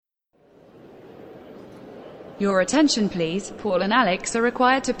Your attention, please. Paul and Alex are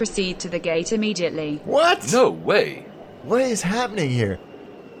required to proceed to the gate immediately. What? No way. What is happening here?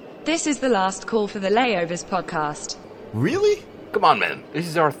 This is the last call for the Layovers podcast. Really? Come on, man. This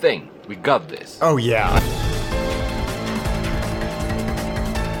is our thing. We got this. Oh, yeah.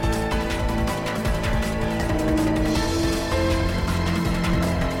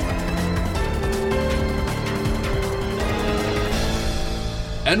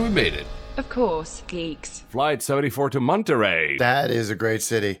 And we made it. Of course, geeks. Flight 74 to Monterrey. That is a great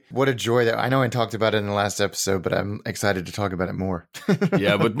city. What a joy that I know I talked about it in the last episode, but I'm excited to talk about it more.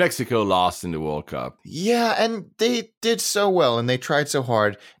 Yeah, but Mexico lost in the World Cup. Yeah, and they did so well, and they tried so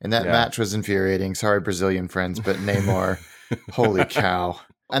hard, and that match was infuriating. Sorry, Brazilian friends, but Neymar, holy cow.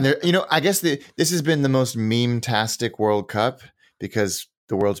 And there, I guess this has been the most meme-tastic World Cup because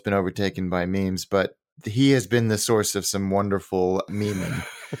the world's been overtaken by memes, but he has been the source of some wonderful memeing.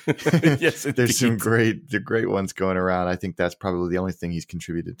 Yes, there's some great ones going around. I think that's probably the only thing he's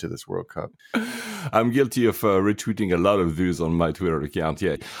contributed to this World Cup. I'm guilty of retweeting a lot of those on my Twitter account.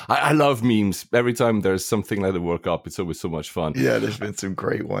 Yeah, I love memes. Every time there's something like the World Cup, it's always so much fun. Yeah, there's been some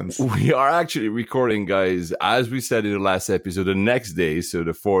great ones. We are actually recording, guys, as we said in the last episode, the next day, so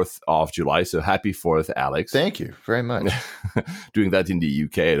the 4th of July. So happy 4th, Alex. Thank you very much. Doing that in the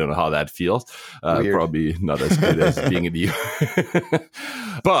UK, I don't know how that feels. Probably not as good as being in the UK.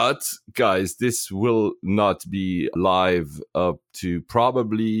 But, guys, this will not be live up to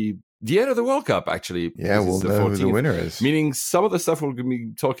probably the end of the World Cup, actually. Yeah, we'll know who the winner is. Meaning some of the stuff we're going to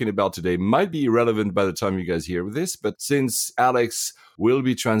be talking about today might be irrelevant by the time you guys hear this. But since Alex will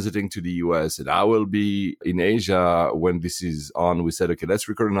be transiting to the US and I will be in Asia when this is on, we said, okay, let's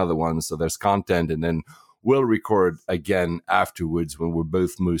record another one. So there's content, and then we'll record again afterwards when we're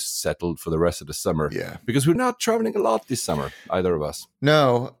both most settled for the rest of the summer. Yeah. Because we're not traveling a lot this summer, either of us.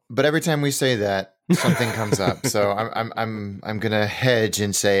 No, but every time we say that, something comes up. So I'm gonna hedge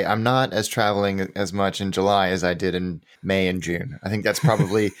and say I'm not as traveling as much in July as I did in May and June. I think that's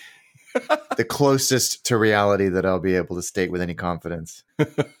probably the closest to reality that I'll be able to state with any confidence.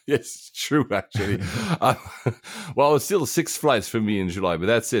 Yes, true, actually. Well, it's still 6 flights for me in July, but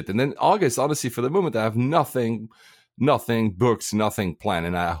that's it. And then August, honestly, for the moment, I have nothing booked, nothing planned,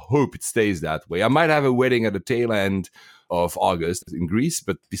 and I hope it stays that way. I might have a wedding at the tail end of August in Greece,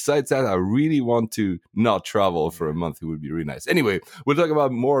 but besides that, I really want to not travel for a month. It would be really nice. Anyway, we'll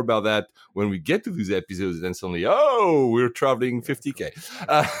talk more about that when we get to these episodes, and then suddenly, we're traveling 50K.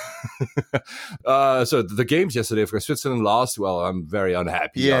 So the games yesterday, of course, Switzerland lost. Well, I'm very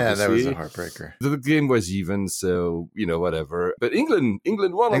unhappy. Yeah, obviously. That was a heartbreaker. The game was even, so, whatever. But England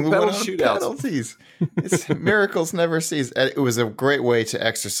won on penalty shootouts. Penalties. Miracles never cease. It was a great way to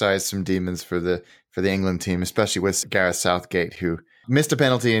exercise some demons for the England team, especially with Gareth Southgate, who missed a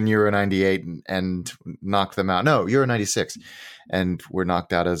penalty in Euro 98 and knocked them out. No, Euro 96, and were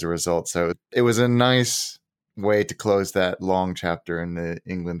knocked out as a result. So it was a nice way to close that long chapter in the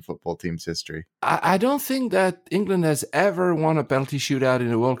England football team's history. I don't think that England has ever won a penalty shootout in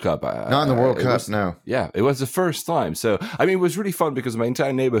the World Cup. Not in the World Cup, no. Yeah, it was the first time. So, it was really fun because my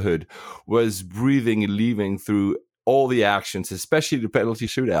entire neighborhood was breathing and leaving through all the actions, especially the penalty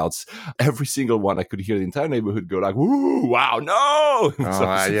shootouts. Every single one, I could hear the entire neighborhood go like, "Woo! Wow! No!"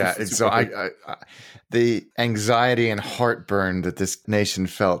 The anxiety and heartburn that this nation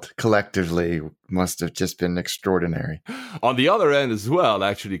felt collectively must have just been extraordinary. On the other end as well,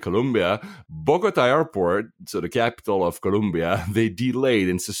 actually, Colombia, Bogota Airport, so the capital of Colombia, they delayed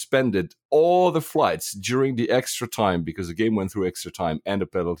and suspended all the flights during the extra time because the game went through extra time and the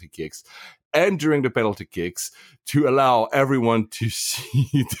penalty kicks. And during the penalty kicks, to allow everyone to see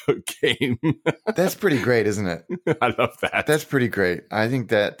the game. That's pretty great, isn't it? I love that. That's pretty great. I think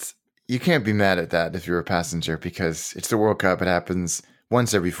that you can't be mad at that if you're a passenger because it's the World Cup. It happens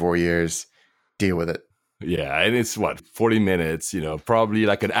once every 4 years. Deal with it. Yeah, and it's 40 minutes, probably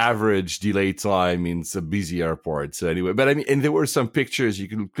like an average delay time in a busy airport. So anyway, but and there were some pictures you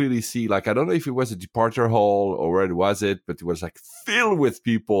can clearly see, like, I don't know if it was a departure hall or where it was but it was like filled with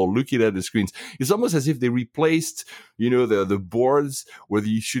people looking at the screens. It's almost as if they replaced, the boards where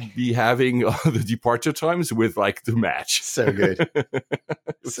you should be having the departure times with like the match. So good.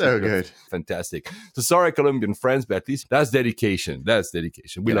 So good. Fantastic. So sorry, Colombian friends, but at least that's dedication.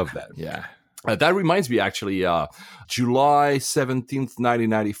 We love that. Yeah. That reminds me, actually, July 17th,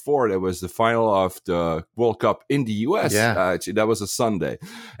 1994, there was the final of the World Cup in the US. Yeah. That was a Sunday.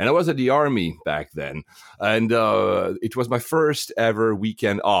 And I was at the Army back then. And it was my first ever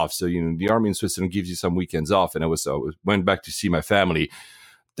weekend off. So, the Army in Switzerland gives you some weekends off. And I went back to see my family.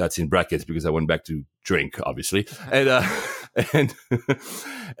 That's in brackets because I went back to drink, obviously. And and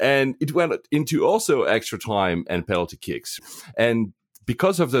and it went into also extra time and penalty kicks. And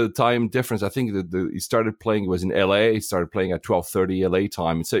because of the time difference, I think that he started playing, it was in LA, he started playing at 12:30 LA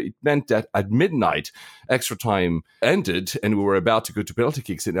time. So it meant that at midnight, extra time ended and we were about to go to penalty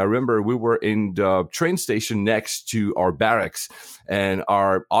kicks. And I remember we were in the train station next to our barracks and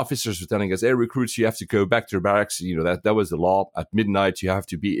our officers were telling us, hey, recruits, you have to go back to the barracks. You know, that was the law. At midnight, you have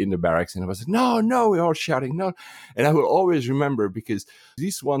to be in the barracks. And I was like, no, we're all shouting, no. And I will always remember because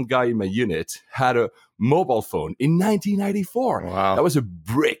this one guy in my unit had a mobile phone in 1994. Wow. That was a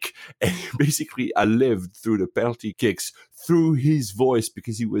brick. And basically, I lived through the penalty kicks through his voice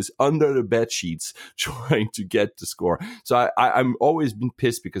because he was under the bed sheets trying to get the score. So I'm always been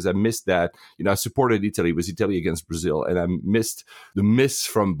pissed because I missed that. You know, I supported Italy. It was Italy against Brazil. And I missed the miss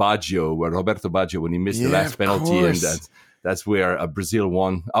from Baggio, where Roberto Baggio, when he missed the last penalty. And that's where Brazil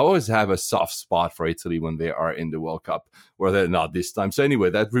won. I always have a soft spot for Italy when they are in the World Cup, where they're not this time. So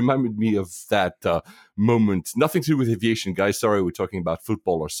anyway, that reminded me of that moment. Nothing to do with aviation, guys. Sorry, we're talking about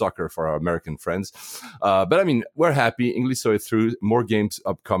football or soccer for our American friends. But I mean, we're happy. English saw it through. More games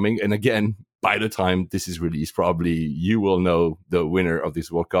upcoming. And again, by the time this is released, probably you will know the winner of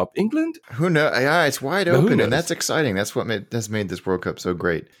this World Cup. England? Who knows? Yeah, it's wide open, and that's exciting. That's what has made this World Cup so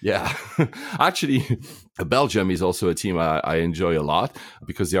great. Yeah. Actually, Belgium is also a team I enjoy a lot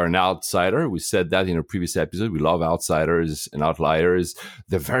because they are an outsider. We said that in a previous episode. We love outsiders and outliers.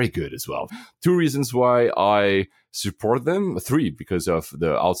 They're very good as well. 2 reasons why I support them. 3, because of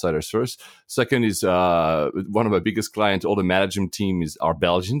the outsiders first. Second is one of my biggest clients, all the management team are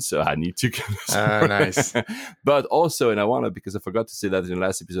Belgians, so I need to nice. But also, and I want to, because I forgot to say that in the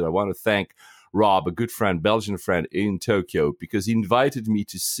last episode, I want to thank Rob, a good friend, Belgian friend in Tokyo, because he invited me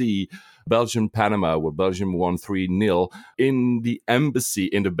to see Belgium-Panama, where Belgium won 3-0 in the embassy,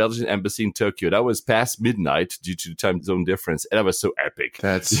 in the Belgian embassy in Tokyo. That was past midnight due to the time zone difference, and that was so epic.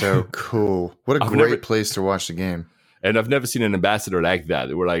 That's so cool. What a great place to watch the game. And I've never seen an ambassador like that.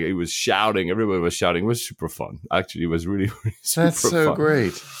 It was shouting. Everybody was shouting. It was super fun. Actually, it was really, really super That's so fun.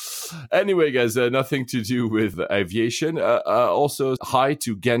 Great. Anyway, guys, nothing to do with aviation. Also, hi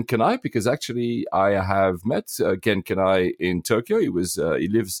to Gen Kanai, because actually I have met Gen Kanai in Tokyo. He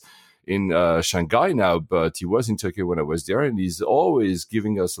lives in Shanghai now, but he was in Tokyo when I was there, and he's always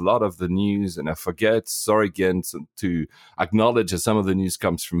giving us a lot of the news. And I forget, sorry again, to acknowledge that some of the news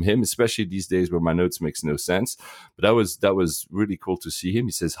comes from him, especially these days where my notes makes no sense. But that was really cool to see him.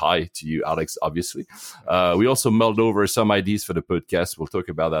 He says hi to you, Alex, obviously. We also mulled over some ideas for the podcast. We'll talk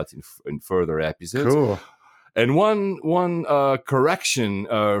about that in further episodes. Cool. And one correction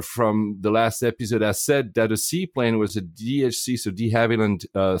from the last episode, I said that a seaplane was a DHC, so de Havilland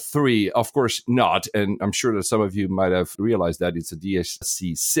 3. Of course not, and I'm sure that some of you might have realized that it's a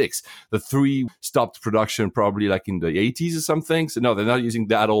DHC 6. The 3 stopped production probably like in the 80s or something. So no, they're not using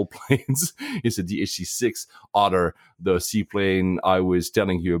that old planes. It's a DHC 6 Otter, the seaplane I was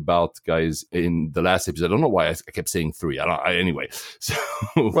telling you about, guys, in the last episode. I don't know why I kept saying 3. Anyway. So,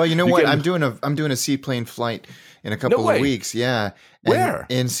 well, you know what? I'm doing a seaplane flight in a couple of weeks. Yeah. Where?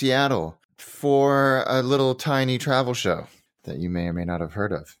 In Seattle for a little tiny travel show that you may or may not have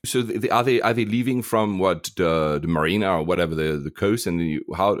heard of. So are they leaving from the marina or whatever, the coast, and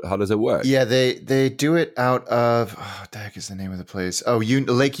how does it work? Yeah, they do it out of what the heck is the name of the place? Oh,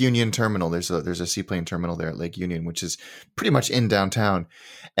 Lake Union Terminal. There's a seaplane terminal there at Lake Union, which is pretty much in downtown.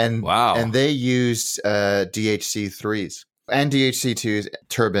 And wow. And they used DHC 3s. And DHC2s,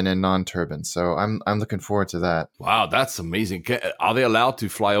 turbine and non-turbine. So I'm looking forward to that. Wow, that's amazing. Are they allowed to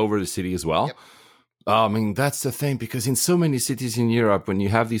fly over the city as well? Yep. I mean, that's the thing, because in so many cities in Europe, when you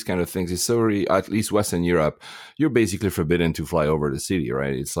have these kind of things, it's at least Western Europe, you're basically forbidden to fly over the city,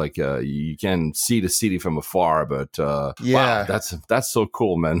 right? It's like you can see the city from afar, but yeah, wow, that's so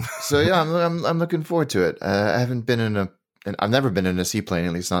cool, man. So yeah, I'm looking forward to it. I've never been in a seaplane,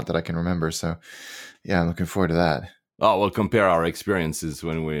 at least not that I can remember. So yeah, I'm looking forward to that. Oh, we'll compare our experiences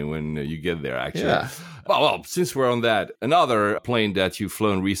when you get there, actually. Yeah. Well, since we're on that, another plane that you've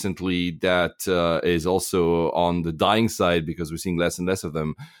flown recently that is also on the dying side because we're seeing less and less of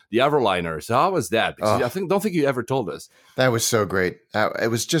them, the Avroliner. So how was that? Because I don't think you ever told us. That was so great.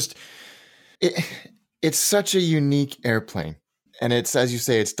 It was just, it's such a unique airplane. And it's, as you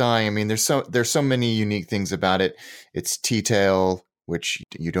say, it's dying. I mean, there's so many unique things about it. It's T-tail, which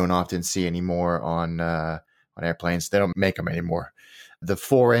you don't often see anymore on airplanes. They don't make them anymore. The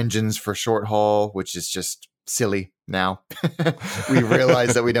 4 engines for short haul, which is just silly now. We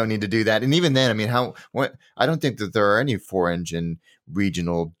realize that we don't need to do that. And even then, I mean, I don't think that there are any 4-engine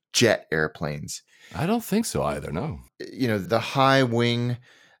regional jet airplanes. I don't think so either, no. You know, the high wing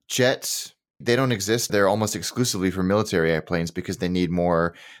jets, They don't exist. They're almost exclusively for military airplanes because they need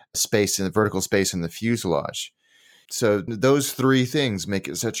more space in the vertical space in the fuselage. So those three things make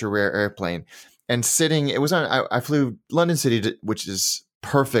it such a rare airplane. And I flew London City, which is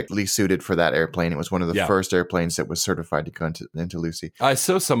perfectly suited for that airplane. It was one of the first airplanes that was certified to go into Lucy. I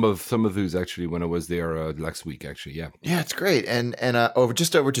saw some of those actually when I was there last week. Actually, yeah, it's great. And over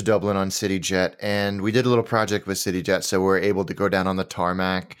to Dublin on CityJet, and we did a little project with CityJet, so we were able to go down on the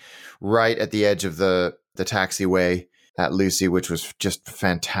tarmac right at the edge of the taxiway at Lucy, which was just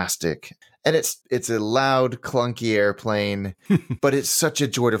fantastic. And it's a loud, clunky airplane, but it's such a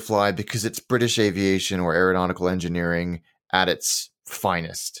joy to fly because it's British aviation or aeronautical engineering at its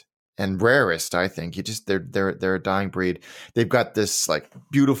finest and rarest. I think they're a dying breed. They've got this like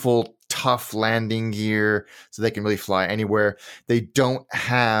beautiful, tough landing gear, so they can really fly anywhere. They don't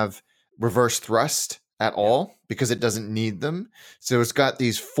have reverse thrust at all because it doesn't need them. So it's got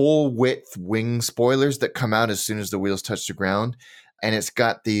these full width wing spoilers that come out as soon as the wheels touch the ground, and it's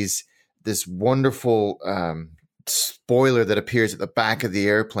got this wonderful spoiler that appears at the back of the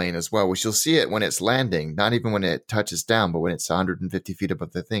airplane as well, which you'll see it when it's landing, not even when it touches down, but when it's 150 feet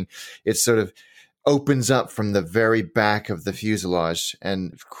above the thing. It sort of opens up from the very back of the fuselage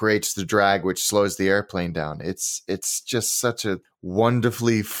and creates the drag, which slows the airplane down. It's just such a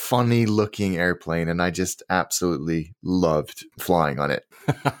wonderfully funny looking airplane, and I just absolutely loved flying on it.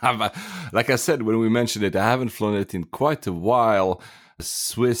 Like I said, when we mentioned it, I haven't flown it in quite a while.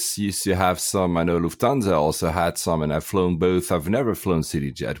 Swiss used to have some. I know Lufthansa also had some, and I've flown both. I've never flown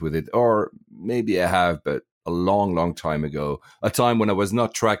CityJet with it, or maybe I have, but a long, long time ago. A time when I was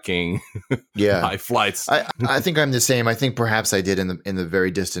not tracking high flights. I think I'm the same. I think perhaps I did in the very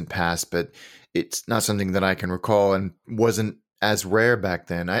distant past, but it's not something that I can recall and wasn't as rare back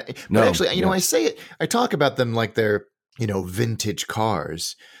then. I say it. I talk about them like they're vintage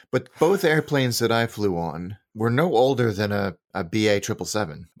cars, but both airplanes that I flew on were no older than a BA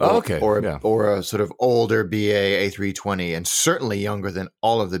 777. Or a sort of older BA A320, and certainly younger than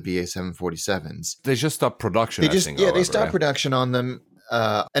all of the BA 747s. They just stopped production. They stopped production on them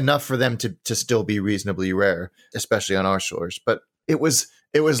enough for them to still be reasonably rare, especially on our shores. But it was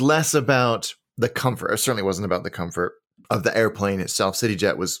less about the comfort. It certainly wasn't about the comfort of the airplane itself.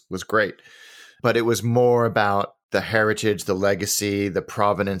 CityJet was great, but it was more about the heritage, the legacy, the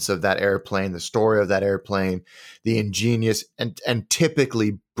provenance of that airplane, the story of that airplane, the ingenious and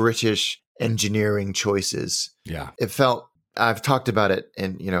typically British engineering choices. Yeah. I've talked about it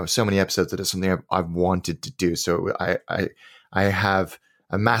in, so many episodes that it's something I've wanted to do. So I have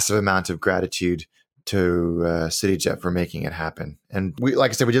a massive amount of gratitude to CityJet for making it happen. And we,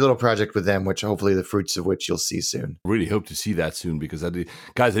 like I said, we did a little project with them, which hopefully the fruits of which you'll see soon. Really hope to see that soon, because I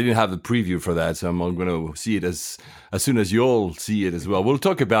didn't have the preview for that, so I'm going to see it as soon as you all see it as well. We'll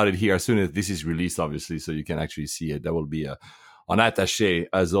talk about it here as soon as this is released, obviously, so you can actually see it. That will be on Attaché,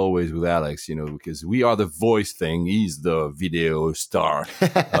 as always, with Alex, because we are the voice thing. He's the video star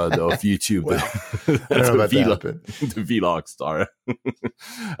of YouTube. Well, I don't know about that, the vlog star.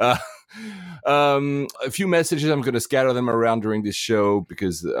 A few messages. I'm going to scatter them around during this show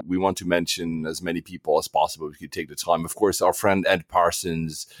because we want to mention as many people as possible. We could take the time. Of course, our friend Ed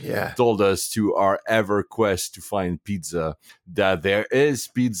Parsons told us to our ever quest to find pizza that there is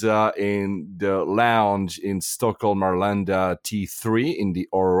pizza in the lounge in Stockholm Arlanda T3 in the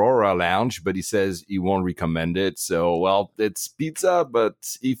Aurora Lounge, but he says he won't recommend it. So, well, it's pizza,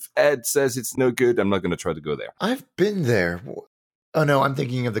 but if Ed says it's no good, I'm not going to try to go there. I've been there. Oh, no, I'm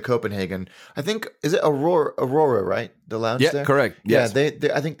thinking of the Copenhagen. I think, is it Aurora, right? The lounge there? Yeah, correct. Yes.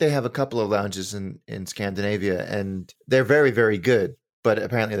 Yeah, I think they have a couple of lounges in Scandinavia, and they're very, very good. But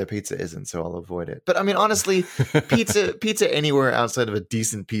apparently their pizza isn't, so I'll avoid it. But I mean, honestly, pizza anywhere outside of a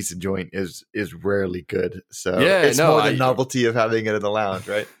decent pizza joint is rarely good. So it's more the novelty of having it in the lounge,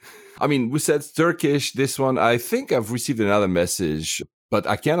 right? I mean, we said Turkish, this one. I think I've received another message, but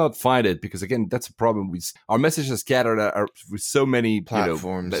I cannot find it because, again, that's a problem. Our messages are scattered with so many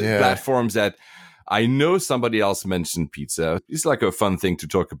platforms, platforms that I know somebody else mentioned pizza. It's like a fun thing to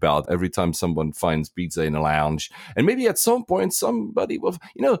talk about every time someone finds pizza in a lounge. And maybe at some point somebody will,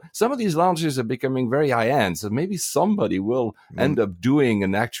 some of these lounges are becoming very high-end. So maybe somebody will end up doing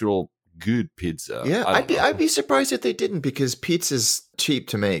an actual good pizza. Yeah, I'd be surprised if they didn't, because pizza's cheap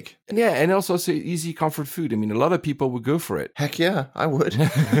to make. And also it's easy comfort food. I mean, a lot of people would go for it. Heck yeah, I would.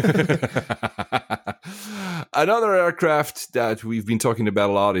 Another aircraft that we've been talking about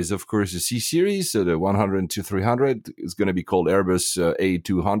a lot is, of course, the C series. So the 100-300 is going to be called Airbus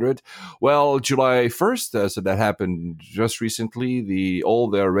A200. Well, July 1st, so that happened just recently. All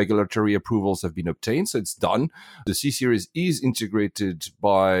the regulatory approvals have been obtained, so it's done. The C series is integrated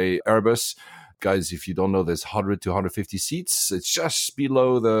by Airbus. Guys, if you don't know, there's 100 to 150 seats. It's just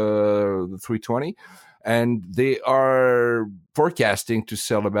below the 320. And they are forecasting to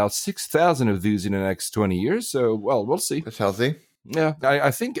sell about 6,000 of these in the next 20 years. So, well, we'll see. That's healthy. Yeah,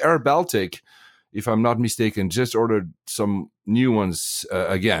 I think Air Baltic, if I'm not mistaken, just ordered some new ones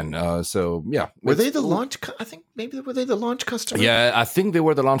again. So, yeah. Were they the launch? I think maybe were they the launch customer? Yeah, I think they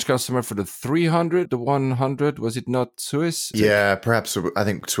were the launch customer for the 300, the 100. Was it not Swiss? Yeah, perhaps. I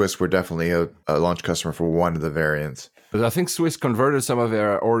think Swiss were definitely a launch customer for one of the variants. But I think Swiss converted some of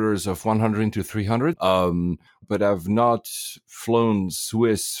their orders of 100 to 300. But I've not flown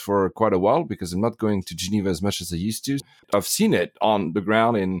Swiss for quite a while because I'm not going to Geneva as much as I used to. I've seen it on the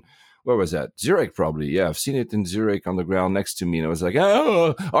ground in, where was that? Zurich, probably. Yeah, I've seen it in Zurich on the ground next to me. And I was like,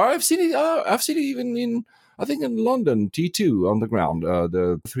 oh, or I've seen it even in, I think in London, T2 on the ground,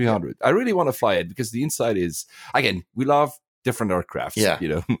 the 300. I really want to fly it because the inside is, again, we love different aircrafts. Yeah. You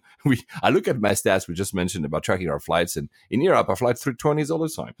know, I look at my stats we just mentioned about tracking our flights, and in Europe I fly 320s all the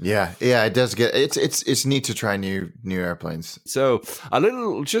time. Yeah, it does get it's neat to try new airplanes. So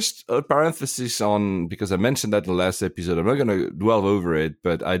just a parenthesis on, because I mentioned that in the last episode. I'm not going to dwell over it,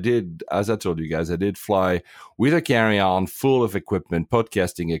 but I did, as I told you guys, I did fly with a carry-on full of equipment,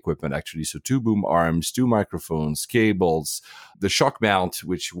 podcasting equipment actually. So 2 boom arms, 2 microphones, cables, the shock mount,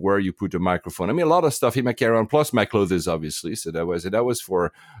 where you put a microphone. I mean, a lot of stuff in my carry-on, plus my clothes, obviously. So that was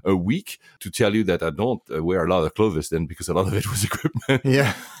for a week, to tell you that I don't wear a lot of clothes then, because a lot of it was equipment.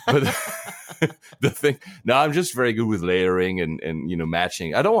 Yeah. But the thing, no, I'm just very good with layering and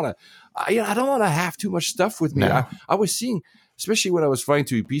matching. I don't want to have too much stuff with me. No. I was seeing, especially when I was flying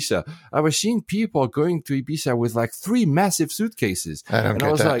to Ibiza, I was seeing people going to Ibiza with like 3 massive suitcases. I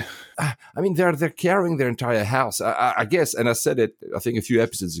was like, I mean, they're carrying their entire house, I guess. And I said it, I think a few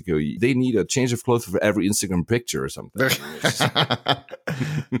episodes ago, they need a change of clothes for every Instagram picture or something.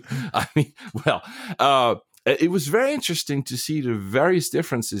 I mean, well, it was very interesting to see the various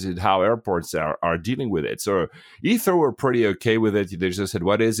differences in how airports are dealing with it. So Heathrow were pretty okay with it. They just said,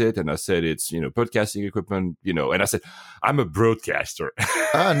 what is it? And I said, it's, podcasting equipment, and I said, I'm a broadcaster.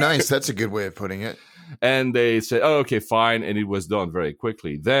 Oh, nice. That's a good way of putting it. And they said, oh, okay, fine. And it was done very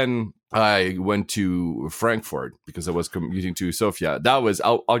quickly. Then I went to Frankfurt because I was commuting to Sofia. That was,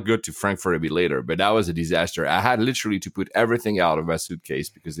 I'll go to Frankfurt a bit later, but that was a disaster. I had literally to put everything out of my suitcase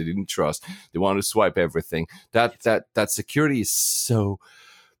because they didn't trust. They wanted to swipe everything. That security is so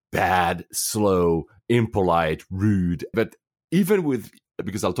bad, slow, impolite, rude. But even with,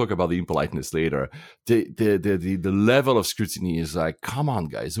 because I'll talk about the impoliteness later, the level of scrutiny is like, come on,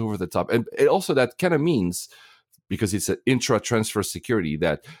 guys, over the top. And also that kind of means, because it's an intra-transfer security,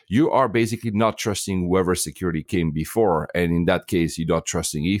 that you are basically not trusting whoever security came before. And in that case, you're not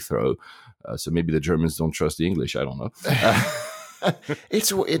trusting Heathrow. So maybe the Germans don't trust the English. I don't know.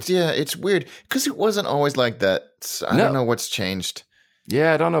 It's weird because it wasn't always like that. I don't know what's changed.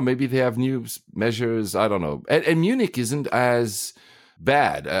 Yeah, I don't know. Maybe they have new measures. I don't know. And Munich isn't as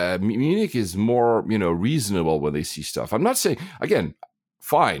bad. Munich is more, reasonable when they see stuff. I'm not saying, again,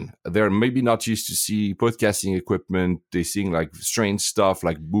 fine. They're maybe not used to see podcasting equipment. They're seeing like strange stuff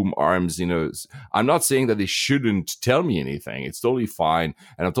like boom arms, I'm not saying that they shouldn't tell me anything. It's totally fine.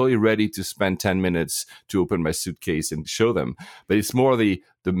 And I'm totally ready to spend 10 minutes to open my suitcase and show them. But it's more the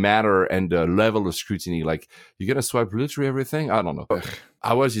matter and the level of scrutiny. Like, you're going to swipe literally everything? I don't know.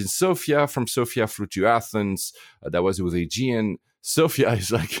 I was in Sofia. From Sofia, flew to Athens. That was with Aegean. Sofia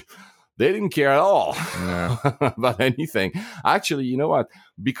is like, they didn't care at all about anything. Actually, you know what?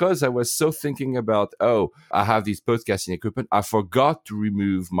 Because I was so thinking about, I have these podcasting equipment, I forgot to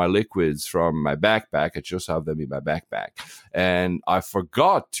remove my liquids from my backpack. I just have them in my backpack. And I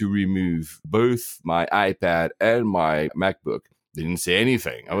forgot to remove both my iPad and my MacBook. They didn't say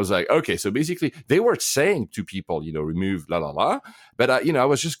anything. I was like, okay, so basically they were saying to people, remove la la la. But, I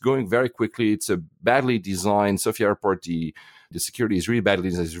was just going very quickly. It's a badly designed Sofia Airport. The security is really badly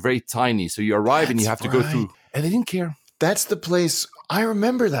designed. It's very tiny. So you arrive and you have to go through. And they didn't care. That's the place. I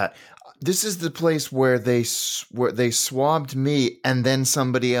remember that. This is the place where they swabbed me and then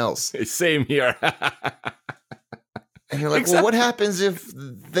somebody else. Same here. And you're like, well, what happens if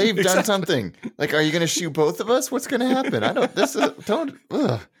they've done something? Like, are you going to shoot both of us? What's going to happen?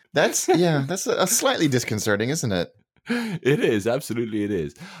 That's a slightly disconcerting, isn't it? It is, absolutely it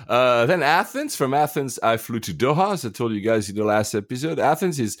is. Then Athens. From Athens, I flew to Doha, as I told you guys in the last episode.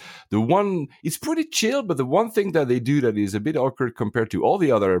 Athens is the one, it's pretty chill, but the one thing that they do that is a bit awkward compared to all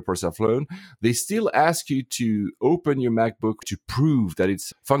the other airports I've flown, they still ask you to open your MacBook to prove that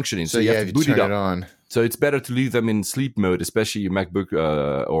it's functioning. So you have to boot it up. On. So it's better to leave them in sleep mode, especially your MacBook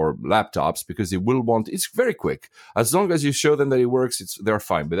or laptops, because they will want, it's very quick. As long as you show them that it works, they're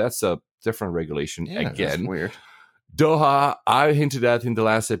fine. But that's a different regulation again. That's weird. Doha, I hinted at in the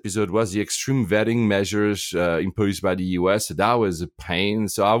last episode, was the extreme vetting measures imposed by the US. That was a pain.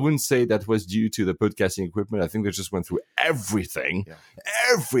 So I wouldn't say that was due to the podcasting equipment. I think they just went through everything. Yeah.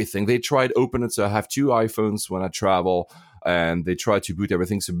 Everything. They tried open it. So I have 2 iPhones when I travel. And they try to boot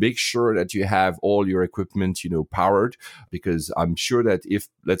everything. So make sure that you have all your equipment, powered, because I'm sure that if,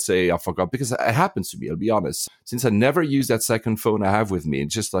 let's say I forgot, because it happens to me, I'll be honest, since I never use that second phone I have with me,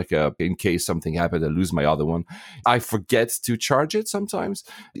 it's just like in case something happened, I lose my other one. I forget to charge it sometimes.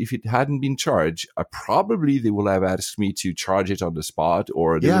 If it hadn't been charged, probably they will have asked me to charge it on the spot.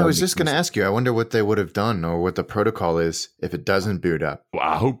 I was just going to ask you, I wonder what they would have done or what the protocol is if it doesn't boot up. Well,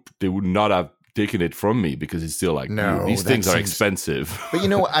 I hope they would not have taken it from me, because it's still like, no, these things are expensive. But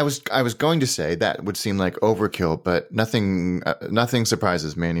I was going to say that would seem like overkill, but nothing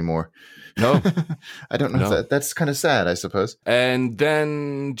surprises me anymore. No, I don't know. If that's kind of sad, I suppose. And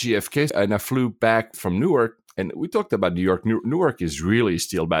then JFK, and I flew back from Newark. And we talked about New York. Newark is really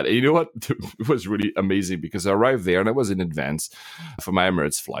still bad. And you know what? It was really amazing because I arrived there and I was in advance for my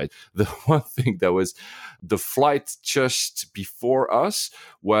Emirates flight. The one thing that was the flight just before us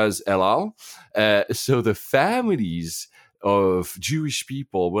was El Al. So the families of Jewish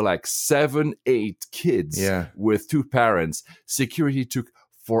people were like 7, 8 kids with 2 parents. Security took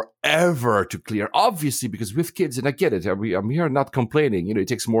forever to clear, obviously, because with kids, and I get it, I'm here not complaining, it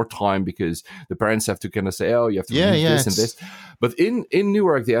takes more time because the parents have to kind of say, oh, you have to remove this and this. But in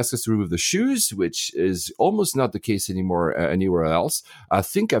Newark, they asked us to remove the shoes, which is almost not the case anymore anywhere else. I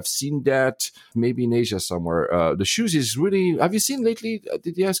think I've seen that maybe in Asia somewhere. The shoes is really, have you seen lately,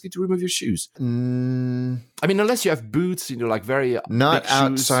 did they ask you to remove your shoes? I mean, unless you have boots, like very not big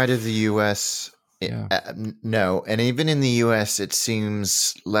outside shoes. of the US. No, and even in the US, it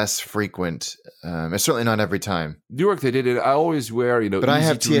seems less frequent. It's certainly not every time. Newark, they did it. I always wear, but I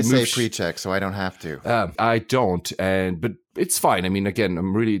have TSA pre-check, so I don't have to. I don't, but it's fine. I mean, again,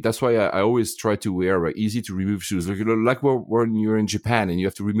 that's why I always try to wear easy to remove shoes. Like when you're in Japan and you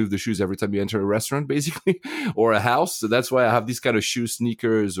have to remove the shoes every time you enter a restaurant, basically, or a house. So that's why I have these kind of shoe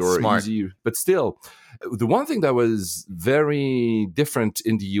sneakers or Smart. Easy. But still, the one thing that was very different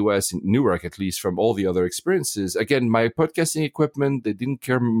in the US, in Newark at least, from all the other experiences, again, my podcasting equipment, they didn't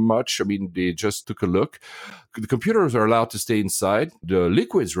care much. I mean, they just took a look. The computers are allowed to stay inside. The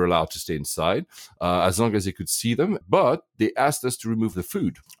liquids were allowed to stay inside as long as they could see them. But they asked us to remove the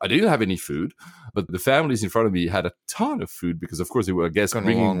food. I didn't have any food, but the families in front of me had a ton of food because, of course, they were, I guess,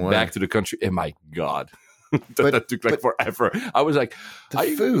 bringing back to the country. And my God. That took forever. I was like, are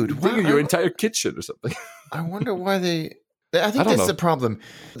you bringing your entire kitchen or something? I wonder why I think that's the problem.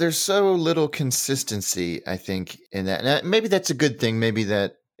 There's so little consistency, I think, in that. And maybe that's a good thing. Maybe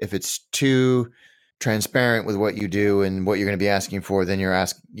that if it's too transparent with what you do and what you're going to be asking for, then you're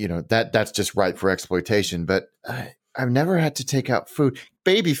asking, that's just ripe for exploitation. But I've never had to take out food.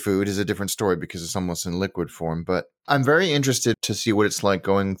 Baby food is a different story because it's almost in liquid form. But I'm very interested to see what it's like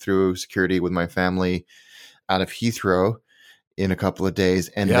going through security with my family out of Heathrow in a couple of days,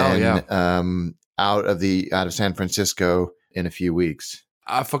 and out of San Francisco in a few weeks.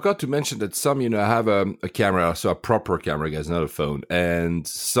 I forgot to mention that some, have a camera, so a proper camera, guys, not a phone. And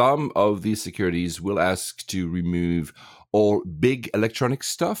some of these securities will ask to remove all big electronic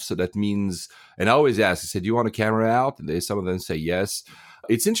stuff. So that means, and I always ask, I said, do you want a camera out? And some of them say yes.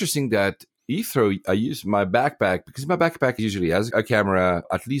 It's interesting that Heathrow, I use my backpack because my backpack usually has a camera,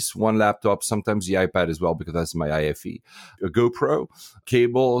 at least one laptop, sometimes the iPad as well, because that's my IFE, a GoPro,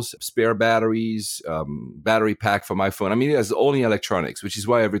 cables, spare batteries, battery pack for my phone. I mean, it has only electronics, which is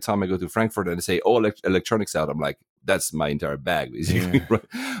why every time I go to Frankfurt and they say, electronics out, I'm like, that's my entire bag, basically.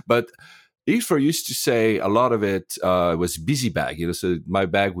 Yeah. But Heathrow used to say a lot of it was busy bag, so my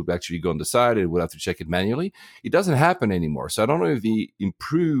bag would actually go on the side and we'll have to check it manually. It doesn't happen anymore. So I don't know if they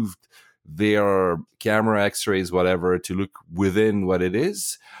improved their camera, x-rays, whatever, to look within what it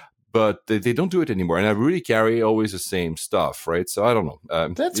is, but they don't do it anymore. And I really carry always the same stuff, right? So I don't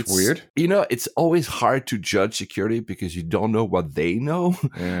know. That's weird. It's always hard to judge security because you don't know what they know.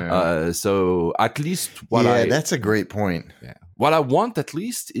 Yeah. So at least that's a great point. Yeah. What I want at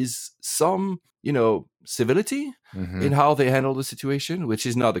least is some, civility in how they handle the situation, which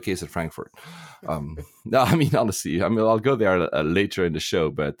is not the case at Frankfurt. No, I mean, honestly, I'll go there later in the show,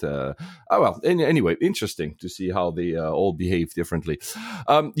 but anyway, interesting to see how they all behave differently.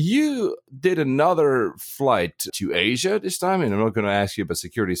 You did another flight to Asia this time, and I'm not going to ask you about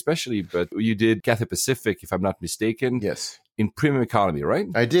security especially, but you did Cathay Pacific, if I'm not mistaken. Yes. In premium economy, right?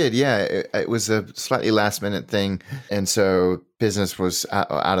 I did, yeah. It was a slightly last minute thing. And so business was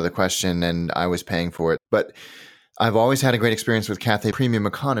out of the question and I was paying for it. But I've always had a great experience with Cathay Premium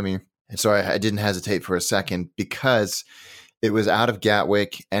Economy. And so I didn't hesitate for a second because it was out of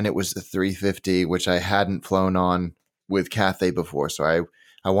Gatwick and it was the 350, which I hadn't flown on with Cathay before. So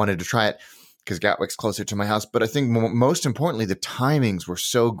I wanted to try it because Gatwick's closer to my house. But I think most importantly, the timings were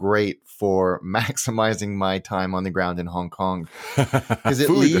so great for maximizing my time on the ground in Hong Kong. Because it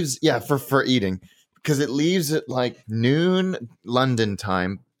leaves, for eating. Because it leaves at like noon London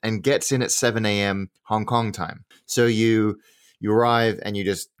time and gets in at 7 a.m. Hong Kong time. So you arrive and you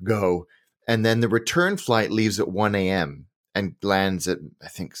just go. And then the return flight leaves at 1 a.m. and lands at, I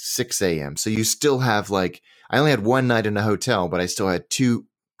think, 6 a.m. So you still have I only had one night in a hotel, but I still had 2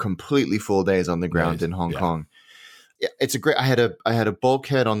 completely full days on the ground in Hong Kong. Yeah, it's a great. I had a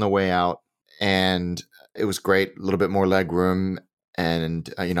bulkhead on the way out, and it was great. A little bit more leg room,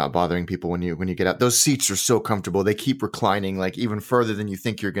 and you're not bothering people when you get out. Those seats are so comfortable. They keep reclining like even further than you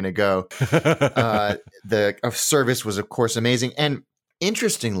think you're going to go. The service was, of course, amazing, and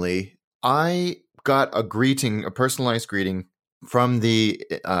interestingly, I got a personalized greeting from the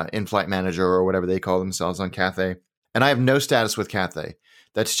in-flight manager or whatever they call themselves on Cathay, and I have no status with Cathay.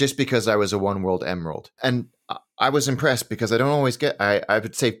 That's just because I was a One World Emerald. And I was impressed because I don't always get, I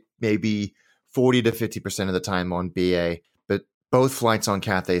would say maybe 40 to 50% of the time on BA, but both flights on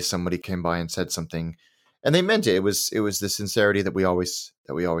Cathay, somebody came by and said something and they meant it. It was the sincerity that we always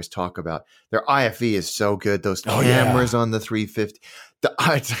talk about. Their IFE is so good. Those cameras on the 350.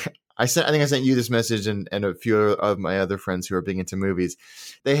 I think I sent you this message and a few of my other friends who are big into movies.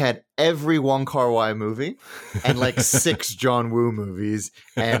 They had every Wong Kar-wai movie and 6 John Woo movies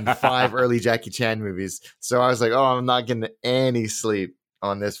and 5 early Jackie Chan movies. So I was like, I'm not getting any sleep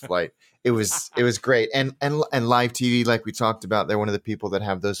on this flight. It was great. And live TV, like we talked about, they're one of the people that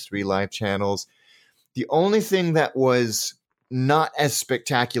have those 3 live channels. The only thing that was not as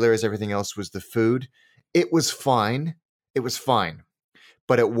spectacular as everything else was the food. It was fine.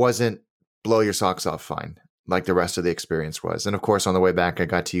 But it wasn't blow your socks off fine like the rest of the experience was. And of course, on the way back, I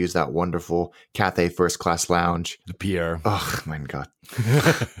got to use that wonderful Cathay first class lounge. The pier. Oh, my God.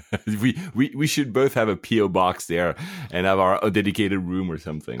 we should both have a PO box there and have our dedicated room or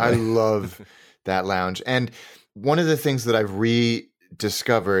something. I love that lounge. And one of the things that I've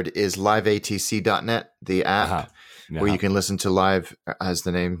rediscovered is liveatc.net, the app. Where you can listen to live, as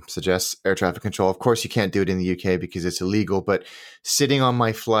the name suggests, air traffic control. Of course, you can't do it in the UK because it's illegal. But sitting on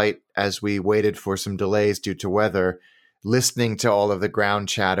my flight as we waited for some delays due to weather, listening to all of the ground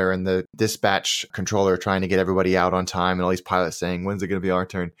chatter and the dispatch controller trying to get everybody out on time and all these pilots saying, when's it going to be our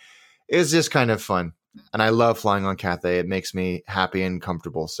turn? It was just kind of fun. And I love flying on Cathay. It makes me happy and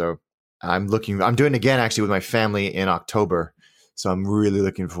comfortable. So I'm doing it again, actually, with my family in October. So I'm really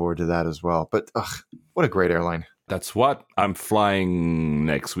looking forward to that as well. But what a great airline. That's what I'm flying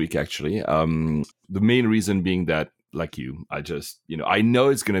next week, actually. The main reason being that, like you, I know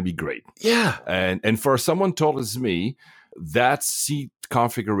it's going to be great. Yeah. And for someone tall as me, that seat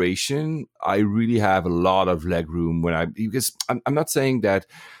configuration, I really have a lot of leg room because I'm not saying that,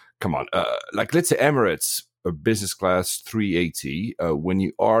 come on, let's say Emirates, a business class 380, when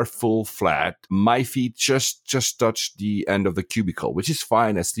you are full flat, my feet just touch the end of the cubicle, which is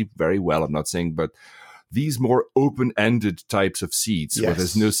fine. I sleep very well. I'm not saying, but these more open-ended types of seats, where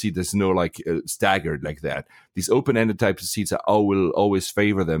there's no seat, there's no staggered like that. These open-ended types of seats, I will always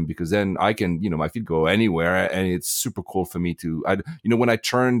favor them because then I can, my feet go anywhere, and it's super cool for me to, when I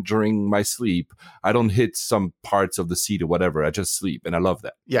turn during my sleep, I don't hit some parts of the seat or whatever. I just sleep, and I love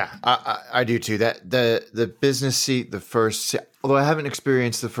that. Yeah, I do too. That the business seat, the first seat, although I haven't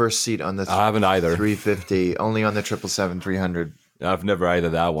experienced the first seat on the I haven't either. 350, only on the 777-300. I've never either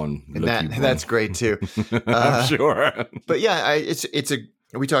that one. That's great too. I'm sure. But yeah,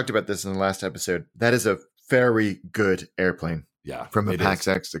 we talked about this in the last episode. That is a very good airplane. Yeah. From a PAX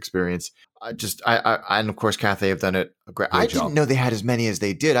X experience. And of course Cathay have done it great. I didn't know they had as many as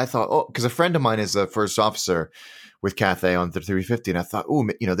they did. I thought, because a friend of mine is a first officer with Cathay on the 350, and I thought,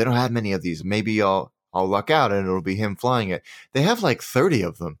 they don't have many of these. Maybe I'll I'll luck out and it'll be him flying it. They have like 30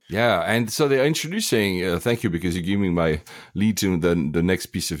 of them. Yeah, and so they're introducing, thank you, because you gave me my lead to the next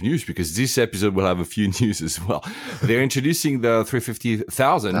piece of news, because this episode will have a few news as well. They're introducing the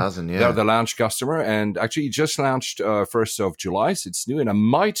 350,000. Yeah. They're the launch customer, and actually it just launched 1st of July, so it's new, and I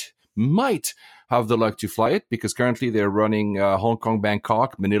might have the luck to fly it, because currently they're running Hong Kong,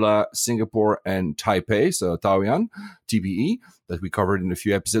 Bangkok, Manila, Singapore, and Taipei, so Taoyuan, TBE, that we covered in a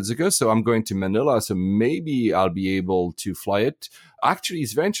few episodes ago. So I'm going to Manila, so maybe I'll be able to fly it. Actually,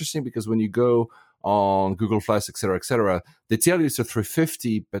 it's very interesting, because when you go on Google Flights, etc., they tell you it's a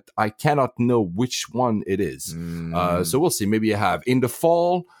 350, but I cannot know which one it is. So we'll see. Maybe I have. In the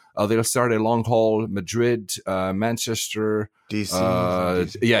fall, they'll start a long haul, Madrid, Manchester, DC.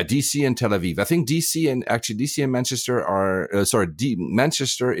 DC and Tel Aviv. I think DC and Manchester are,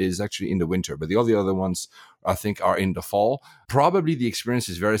 Manchester is actually in the winter, but all the other ones I think are in the fall. Probably the experience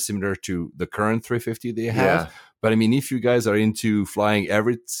is very similar to the current 350 they have. Yeah. But I mean, if you guys are into flying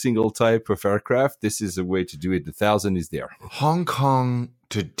every single type of aircraft, this is a way to do it. The 1,000 is there. Hong Kong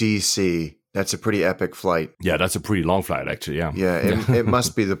to DC. That's a pretty epic flight. Yeah, that's a pretty long flight, actually. Yeah. Yeah, it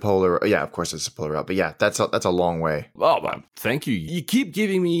must be the polar. Yeah, of course it's the polar route. But yeah, that's a long way. Well, thank you. You keep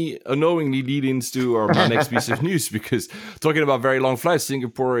giving me unknowingly lead-ins to my next piece of news, because talking about very long flights,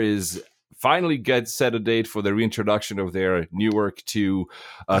 Singapore is finally set a date for the reintroduction of their Newark to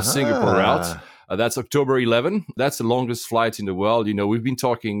Singapore route. That's October 11. That's the longest flight in the world. You know, we've been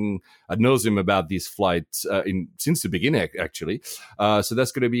talking ad nauseum about these flights since the beginning, actually. So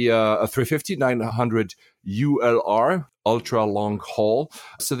that's going to be a 350-900 ULR, ultra long haul.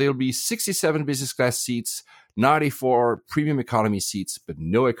 So there'll be 67 business class seats, 94 premium economy seats, but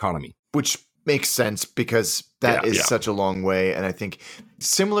no economy. Which makes sense, because that is such a long way. And I think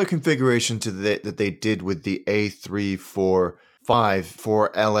similar configuration to that they did with the A345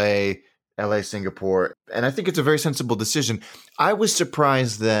 for LA, Singapore. And I think it's a very sensible decision. I was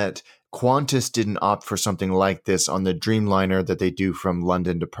surprised that Qantas didn't opt for something like this on the Dreamliner that they do from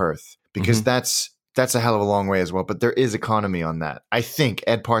London to Perth, because that's a hell of a long way as well. But there is economy on that. I think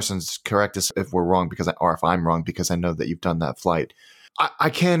Ed Parsons, correct us if we're wrong, or if I'm wrong, because I know that you've done that flight. I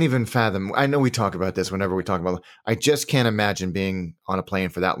can't even fathom. I know we talk about this whenever we talk about. I just can't imagine being on a plane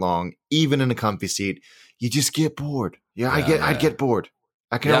for that long, even in a comfy seat. You just get bored. I'd get bored.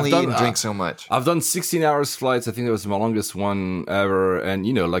 I can only eat and drink so much. I've done 16 hours flights. I think that was my longest one ever. And,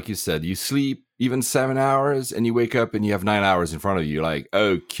 you know, like you said, you sleep even 7 hours and you wake up and you have 9 hours in front of you. Like,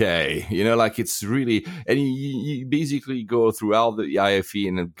 okay, you know, like it's really, and you basically go throughout the IFE,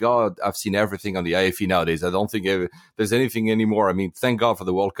 and God, I've seen everything on the IFE nowadays. I don't think there's anything anymore. I mean, thank God for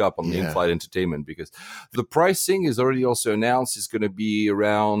the World Cup on the in-flight entertainment, because the pricing is already also announced. It's going to be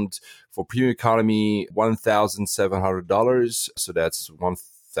around, for premium economy, $1,700. So that's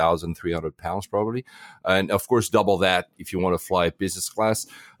 £1,300 probably. And of course, double that if you want to fly business class.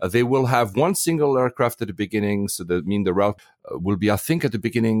 They will have one single aircraft at the beginning. So that means the route will be, I think, at the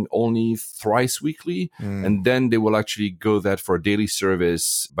beginning only thrice weekly. And then they will actually go that for a daily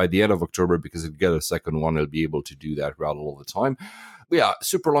service by the end of October, because if you get a second one, they'll be able to do that route all the time. Yeah,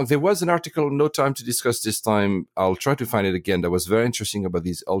 super long. There was an article, no time to discuss this time. I'll try to find it again. That was very interesting about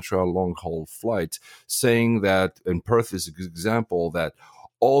these ultra long haul flights, saying that, and Perth is a good example, that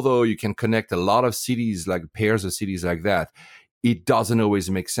although you can connect a lot of cities, like pairs of cities like that, it doesn't always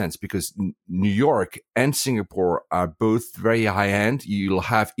make sense, because New York and Singapore are both very high end. You'll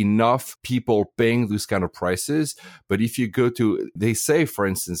have enough people paying those kind of prices. But if you go to, they say, for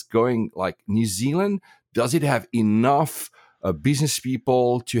instance, going like New Zealand, does it have enough business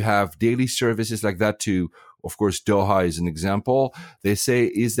people to have daily services like that to, of course, Doha is an example. They say,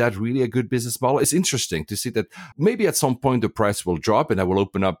 is that really a good business model? It's interesting to see that maybe at some point the price will drop and that will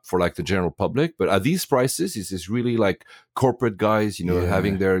open up for like the general public. But at these prices, is this really like corporate guys, you know,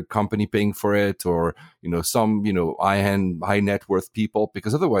 having their company paying for it, or, you know, some, you know, high net worth people?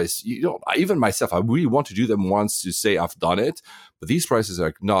 Because otherwise, you know, even myself, I really want to do them once to say I've done it. But these prices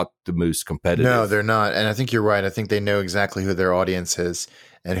are not the most competitive. No, they're not. And I think you're right. I think they know exactly who their audience is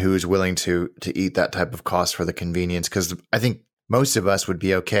and who is willing to eat that type of cost for the convenience. Because I think most of us would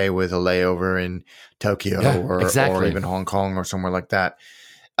be okay with a layover in Tokyo or even Hong Kong or somewhere like that.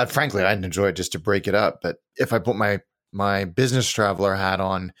 Frankly, I'd enjoy it just to break it up. But if I put my business traveler hat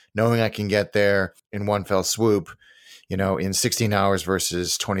on, knowing I can get there in one fell swoop, you know, in 16 hours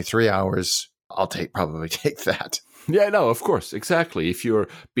versus 23 hours, I'll probably take that. Yeah, no, of course, exactly. If you're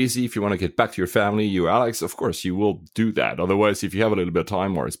busy, if you want to get back to your family, you, Alex, of course, you will do that. Otherwise, if you have a little bit of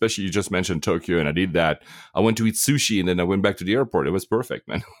time, or especially you just mentioned Tokyo, and I did that. I went to eat sushi, and then I went back to the airport. It was perfect,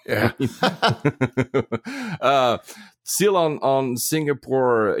 man. Yeah. Still on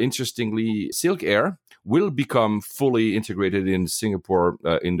Singapore, interestingly, Silk Air will become fully integrated in Singapore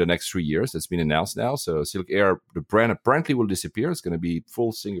in the next 3 years. That's been announced now. So Silk Air, the brand apparently will disappear. It's going to be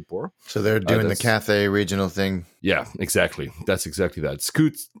full Singapore. So they're doing the Cathay regional thing. Yeah, exactly. That's exactly that.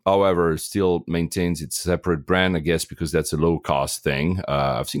 Scoot, however, still maintains its separate brand, I guess, because that's a low-cost thing.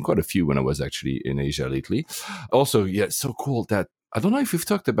 I've seen quite a few when I was actually in Asia lately. Also, yeah, it's so cool that I don't know if we've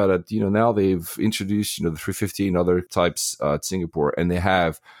talked about it. Now they've introduced, the 350 and other types at Singapore, and they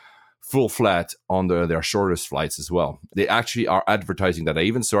have full flat on their shortest flights as well. They actually are advertising that. I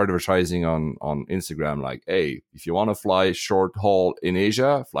even saw advertising on Instagram, like, hey, if you want to fly short haul in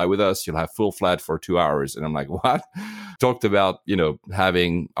Asia, fly with us. You'll have full flat for 2 hours. And I'm like, what? Talked about,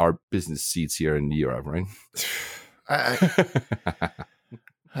 having our business seats here in Europe, right?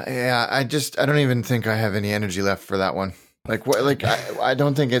 Yeah, I don't even think I have any energy left for that one. I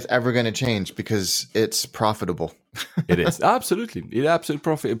don't think it's ever going to change because it's profitable. It is. Absolutely. It absolutely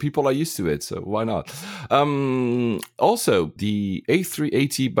profit. People are used to it, so why not? Also, the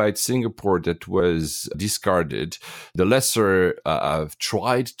A380 by Singapore that was discarded, the lessor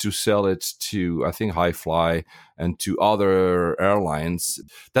tried to sell it to, I think, High Fly and to other airlines.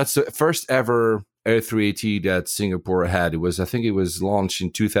 That's the first ever A380 that Singapore had. I think it was launched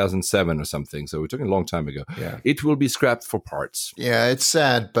in 2007 or something. So we're talking a long time ago. Yeah. It will be scrapped for parts. Yeah, it's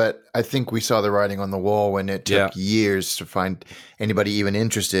sad, but I think we saw the writing on the wall when it took years to find anybody even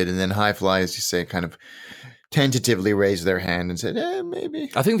interested. And then High Fly, as you say, kind of tentatively raised their hand and said,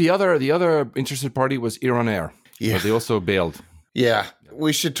 maybe. I think the other interested party was Iran Air. Yeah. But they also bailed. Yeah,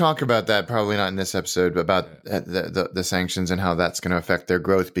 we should talk about that, probably not in this episode, but about the sanctions and how that's going to affect their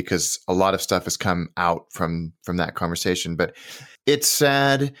growth, because a lot of stuff has come out from that conversation. But it's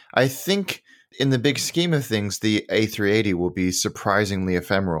sad. I think in the big scheme of things, the A380 will be surprisingly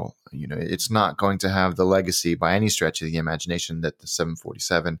ephemeral. It's not going to have the legacy by any stretch of the imagination that the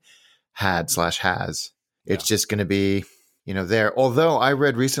 747 has. It's just going to be, there. Although I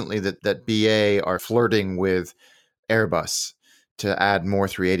read recently that BA are flirting with Airbus to add more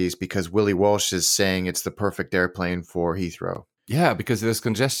 380s because Willie Walsh is saying it's the perfect airplane for Heathrow. Yeah, because there's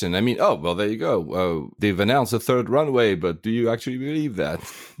congestion. I mean, there you go. They've announced a third runway, but do you actually believe that?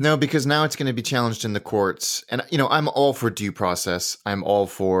 No, because now it's going to be challenged in the courts. And, I'm all for due process. I'm all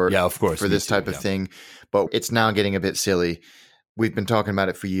for, of course, for this type of thing. But it's now getting a bit silly. We've been talking about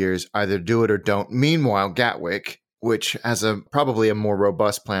it for years. Either do it or don't. Meanwhile, Gatwick, which has probably a more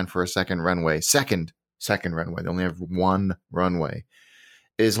robust plan for a second runway, second runway, they only have one runway,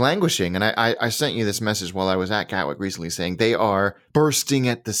 is languishing. And I sent you this message while I was at Gatwick recently saying they are bursting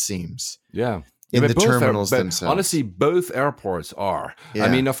at the seams. Yeah. In the terminals themselves. Honestly, both airports are. Yeah. I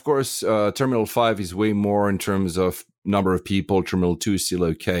mean, of course, Terminal 5 is way more in terms of number of people. Terminal 2 is still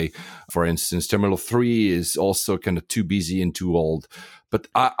okay, for instance. Terminal 3 is also kind of too busy and too old. But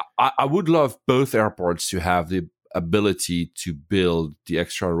I would love both airports to have the ability to build the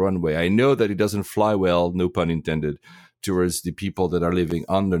extra runway. I know that it doesn't fly well, no pun intended, towards the people that are living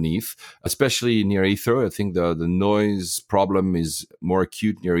underneath, especially near Heathrow. I think the noise problem is more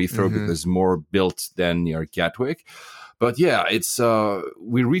acute near Heathrow because more built than near Gatwick. But yeah, it's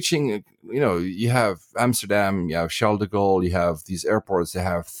we're reaching, you have Amsterdam, you have Charles de Gaulle, you have these airports that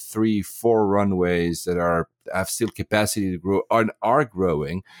have 3-4 runways that have still capacity to grow and are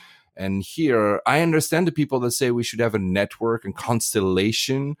growing. And here, I understand the people that say we should have a network and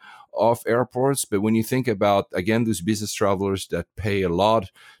constellation of airports. But when you think about, again, those business travelers that pay a lot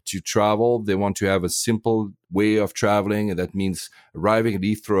to travel, they want to have a simple way of traveling. And that means arriving at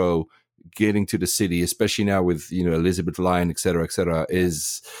Heathrow, getting to the city, especially now with, Elizabeth Line, et cetera,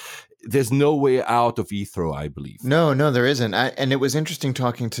 there's no way out of Heathrow, I believe. No, there isn't. And it was interesting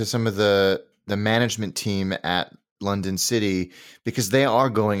talking to some of the management team at London City, because they are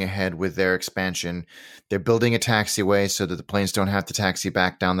going ahead with their expansion. They're building a taxiway so that the planes don't have to taxi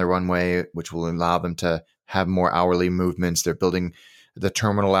back down the runway, which will allow them to have more hourly movements. They're building the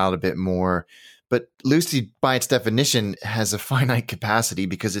terminal out a bit more. But Lucy, by its definition, has a finite capacity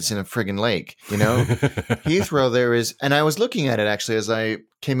because it's in a friggin' lake, Heathrow, there is, and I was looking at it actually as I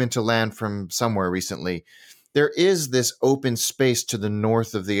came into land from somewhere recently. There is this open space to the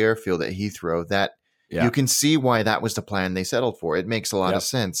north of the airfield at Heathrow that you can see why that was the plan they settled for. It makes a lot of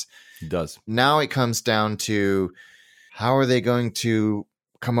sense. It does. Now it comes down to how are they going to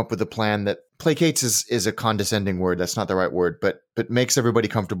come up with a plan that placates is a condescending word. That's not the right word, but makes everybody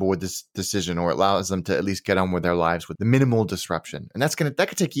comfortable with this decision, or allows them to at least get on with their lives with the minimal disruption. And that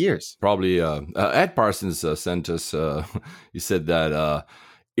could take years. Probably Ed Parsons sent us, he said that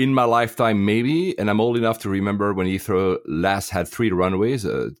in my lifetime, maybe, and I'm old enough to remember when Heathrow last had 3 runways.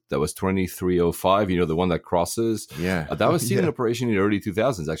 That was 2305, the one that crosses. Yeah. That was still in operation in the early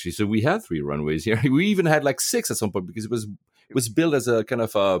 2000s, actually. So we had 3 runways here. We even had like 6 at some point because it was built as a kind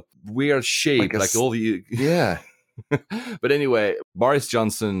of a weird shape, like all the... Yeah. But anyway, Boris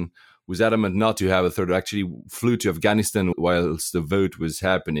Johnson was adamant not to have a third, actually flew to Afghanistan whilst the vote was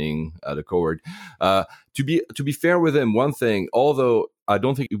happening at the court. To be fair with him, one thing, although I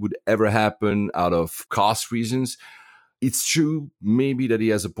don't think it would ever happen out of cost reasons, it's true maybe that he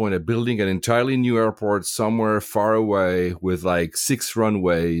has a point of building an entirely new airport somewhere far away with like 6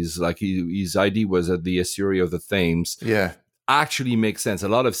 runways, like his idea was at the estuary of the Thames. Yeah. Actually makes sense. A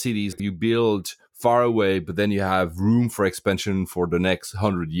lot of cities you build far away, but then you have room for expansion for the next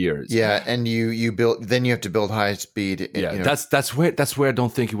 100 years. Yeah, and you build, then you have to build high speed. Yeah, that's where I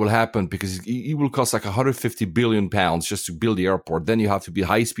don't think it will happen, because it will cost like 150 billion pounds just to build the airport. Then you have to be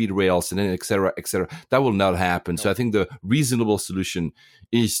high speed rails, and then et cetera, et cetera. That will not happen. So I think the reasonable solution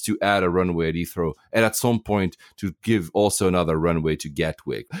is to add a runway at Heathrow, and at some point to give also another runway to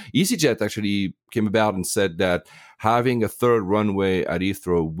Gatwick. EasyJet actually came about and said that having a third runway at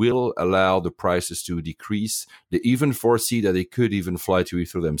Heathrow will allow the prices to decrease. They even foresee that they could even fly to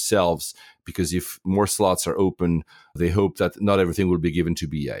Heathrow themselves, because if more slots are open, they hope that not everything will be given to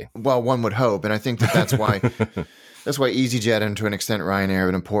BA. Well, one would hope, and I think that's why that's why EasyJet and to an extent Ryanair have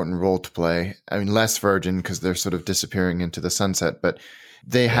an important role to play. I mean, less Virgin because they're sort of disappearing into the sunset, but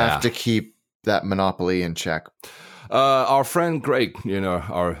they have to keep that monopoly in check. Our friend Greg,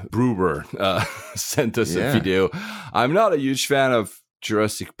 our brewer, sent us a video. I'm not a huge fan of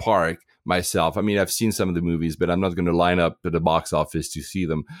Jurassic Park myself. I mean, I've seen some of the movies, but I'm not going to line up at the box office to see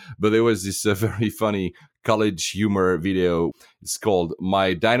them. But there was this very funny college humor video. It's called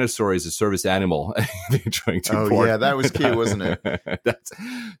 "My Dinosaur is a Service Animal." They're trying to yeah, that was cute, wasn't it? That's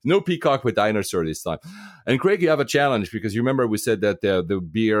no peacock with dinosaur this time. And Craig, you have a challenge, because you remember we said that the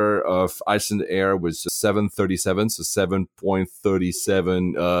beer of Iceland Air was 737, so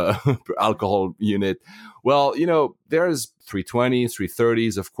 7.37 per alcohol unit. Well, there's 320,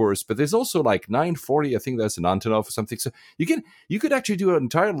 330s, of course, but there's also like 940. I think that's an Antonov or something. So you could actually do an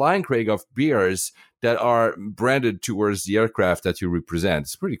entire line, Craig, of beers that are branded towards the aircraft that you represent.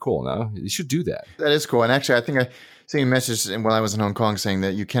 It's pretty cool, no? You should do that. That is cool. And actually, I think I seen a message while I was in Hong Kong saying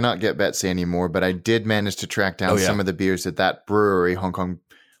that you cannot get Betsy anymore, but I did manage to track down some of the beers that brewery, Hong Kong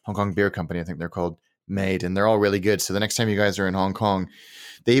Beer Company, I think they're called, made, and they're all really good. So the next time you guys are in Hong Kong,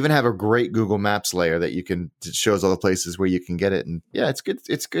 they even have a great Google Maps layer that it shows all the places where you can get it. And yeah, it's good.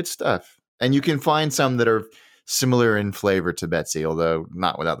 It's good stuff. And you can find some that are similar in flavor to Betsy, although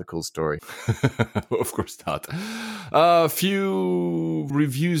not without the cool story. Of course not. A few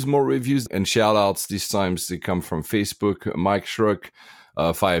more reviews and shout outs. These times they come from Facebook. Mike Schruck,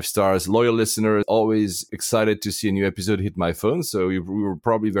 5 stars. Loyal listener, always excited to see a new episode hit my phone. So we were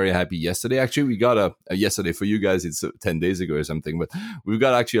probably very happy yesterday. Actually, we got a yesterday for you guys. It's 10 days ago or something, but we've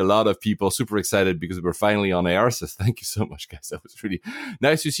got actually a lot of people super excited because we're finally on air. So thank you so much, guys. That was really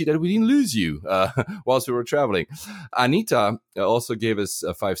nice to see that we didn't lose you whilst we were traveling. Anita also gave us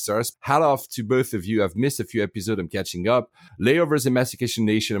 5 stars. Hat off to both of you. I've missed a few episodes. I'm catching up. Layovers and Mastication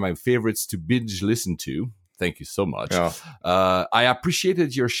Nation are my favorites to binge listen to. Thank you so much. Oh. I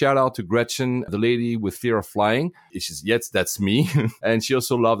appreciated your shout out to Gretchen, the lady with fear of flying. She's, yes, that's me. And she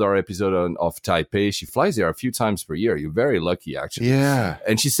also loved our episode of Taipei. She flies there a few times per year. You're very lucky, actually. Yeah.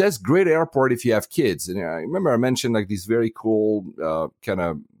 And she says, great airport if you have kids. And I remember I mentioned like these very cool kind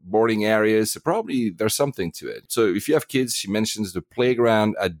of boarding areas. So probably there's something to it. So if you have kids, she mentions the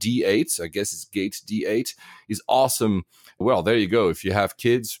playground at D8. I guess it's gate D8 is awesome. Well, there you go. If you have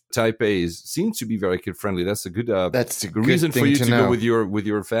kids, Taipei seems to be very kid friendly. That's a good. That's a good reason for you to go with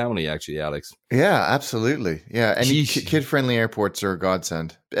your family. Actually, Alex. Yeah, absolutely. Yeah, and kid friendly airports are a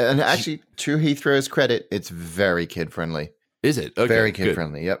godsend. And actually, to Heathrow's credit, it's very kid friendly. Is it? Okay, very kid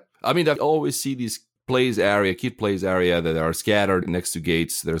friendly. Yep. I mean, I always see these kid plays area that are scattered next to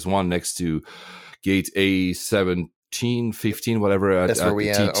gates. There's one next to gate A17, 15, whatever. That's where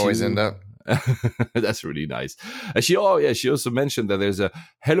we always end up. That's really nice. She also mentioned that there's a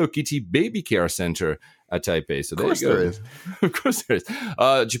Hello Kitty baby care center at Taipei. So Of course there is. Of course there is.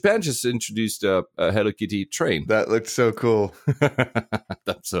 Japan just introduced a Hello Kitty train. That looked so cool.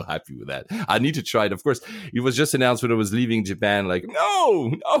 I'm so happy with that. I need to try it. Of course, it was just announced when I was leaving Japan. Like,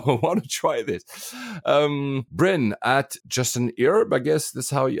 no, I want to try this. Bryn at Justin Erb, I guess that's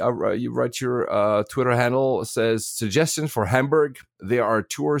how you write your Twitter handle, says, suggestions for Hamburg. There are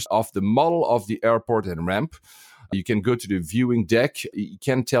tours of the model of the airport and ramp. You can go to the viewing deck. You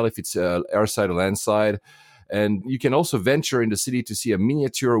can't tell if it's airside or landside. And you can also venture in the city to see a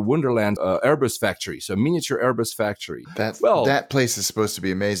miniature Wonderland Airbus factory. So a miniature Airbus factory. That place is supposed to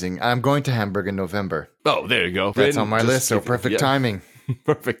be amazing. I'm going to Hamburg in November. Oh, there you go. That's on my list, so perfect timing.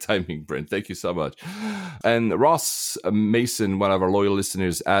 Perfect timing, Brent. Thank you so much. And Ross Mason, one of our loyal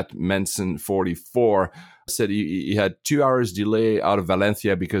listeners at Manson44, said he had 2 hours delay out of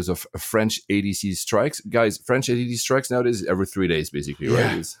Valencia because of French ATC strikes. Guys, French ATC strikes nowadays every 3 days, basically,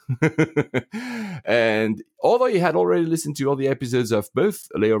 right? And although he had already listened to all the episodes of both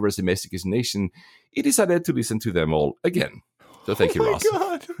Layovers and Domestic Nation, he decided to listen to them all again. So thank you, Ross. Oh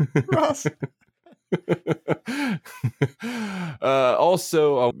my God, Ross.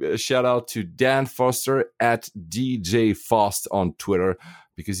 Also, a shout out to Dan Foster at DJ Fost on Twitter,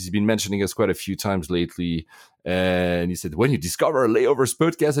 because he's been mentioning us quite a few times lately. And he said, when you discover a Layovers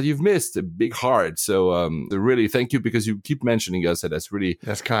podcast that you've missed, a big heart. So really thank you, because you keep mentioning us, and that's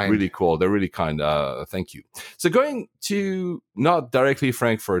kind. Really cool. They're really kind. Thank you. So going to not directly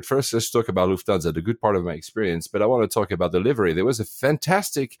Frankfurt, first let's talk about Lufthansa, the good part of my experience, but I want to talk about the livery. There was a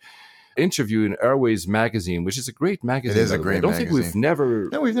fantastic interview in Airways magazine, which is a great magazine. It is a great magazine. I don't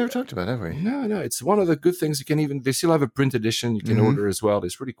think we've never talked about it, have we? No, it's one of the good things. They still have a print edition you can order as well.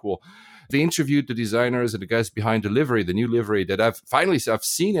 It's really cool. They interviewed the designers and the guys behind the livery, the new livery that I've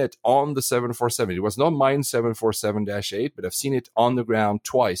seen it on the 747. It was not mine 747-8, but I've seen it on the ground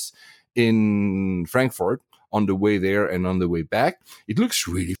twice in Frankfurt, on the way there and on the way back. It looks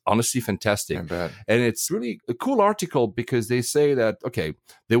really, honestly fantastic. And it's really a cool article, because they say that, okay,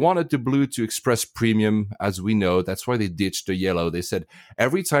 they wanted the blue to express premium, as we know. That's why they ditched the yellow. They said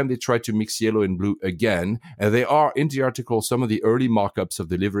every time they tried to mix yellow and blue again, and they are in the article, some of the early mock-ups of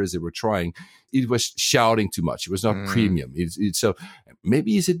the liveries they were trying, it was shouting too much. It was not premium. So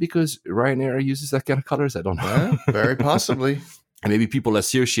maybe is it because Ryanair uses that kind of colors? I don't know. Yeah, very possibly. And maybe people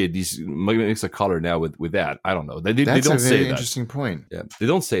associate these mix of color now with that. I don't know. They don't say that. That's a very interesting point. Yeah, they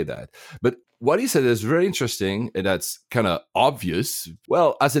don't say that. But what he said is very interesting, and that's kind of obvious.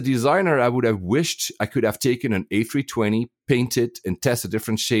 Well, as a designer, I would have wished I could have taken an A320, painted, and tested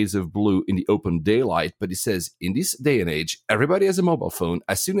different shades of blue in the open daylight. But he says, in this day and age, everybody has a mobile phone.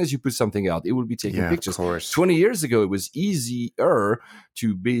 As soon as you put something out, it will be taking pictures. Of course. 20 years ago, it was easier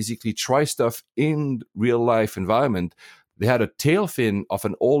to basically try stuff in real life environment. They had a tail fin of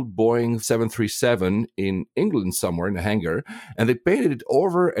an old Boeing 737 in England somewhere in a hangar, and they painted it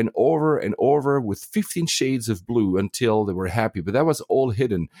over and over and over with 15 shades of blue until they were happy. But that was all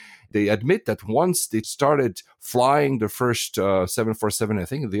hidden. They admit that once they started flying the first 747, I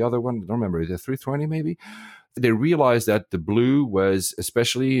think the other one, I don't remember, the 320 maybe, they realized that the blue was,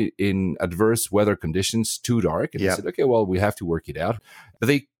 especially in adverse weather conditions, too dark. And they said, okay, well, we have to work it out. But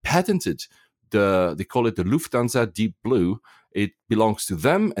they patented they call it the Lufthansa Deep Blue. It belongs to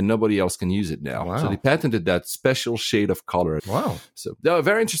them, and nobody else can use it now. Wow. So they patented that special shade of color. Wow. So a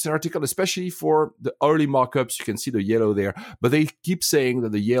very interesting article, especially for the early mock-ups. You can see the yellow there. But they keep saying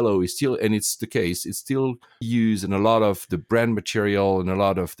that the yellow is still, and it's the case, it's still used in a lot of the brand material and a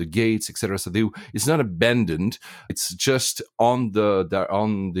lot of the gates, etc. So it's not abandoned. It's just on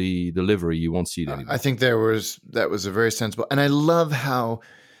the livery. You won't see it anymore. I think that was a very sensible. And I love how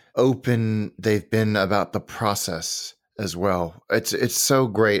open they've been about the process as well. It's so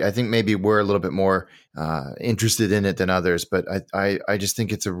great. I think maybe we're a little bit more interested in it than others, but I just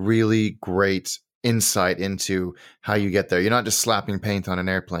think it's a really great insight into how you get there. You're not just slapping paint on an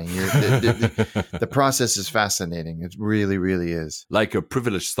airplane. The process is fascinating. It really, really is. Like a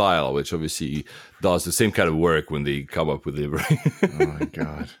privileged style, which obviously does the same kind of work when they come up with livery. Oh my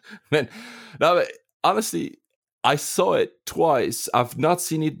God. Man, now, honestly, I saw it twice. I've not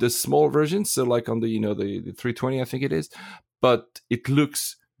seen it the small version, so like on the the 320, I think it is, but it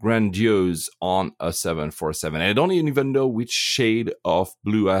looks grandiose on a 747. I don't even know which shade of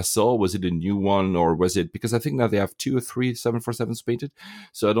blue I saw. Was it a new one, or was it, because I think now they have 2 or 3 747s painted,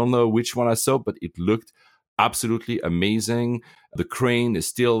 so I don't know which one I saw, but it looked absolutely amazing. The crane is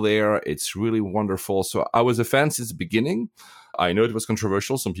still there. It's really wonderful. So I was a fan since the beginning. I know it was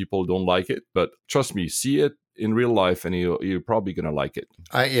controversial. Some people don't like it, but trust me, see it in real life, and you're probably going to like it.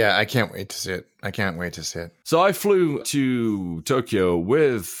 I can't wait to see it. I can't wait to see it. So I flew to Tokyo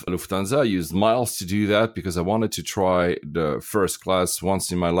with Lufthansa. I used miles to do that because I wanted to try the first class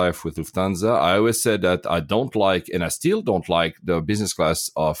once in my life with Lufthansa. I always said that I don't like, and I still don't like, the business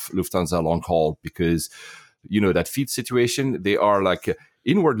class of Lufthansa long haul because, that feet situation, they are like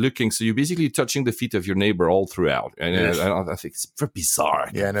inward looking. So you're basically touching the feet of your neighbor all throughout. And yes. I think it's very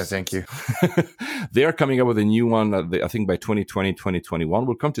bizarre. Yeah, no, thank you. They are coming up with a new one, I think by 2020, 2021.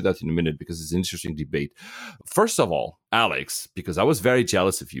 We'll come to that in a minute because it's an interesting debate. First of all, Alex, because I was very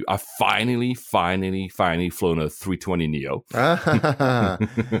jealous of you, I finally flown a 320neo.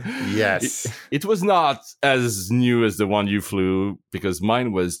 Yes. It was not as new as the one you flew because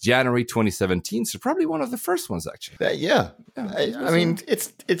mine was January 2017, so probably one of the first ones, actually. I mean,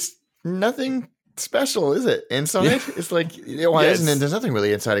 it's nothing special, is it? Inside, yeah. It's like, why isn't it? There's nothing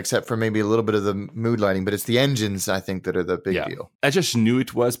really inside except for maybe a little bit of the mood lighting, but it's the engines, I think, that are the big deal. I just knew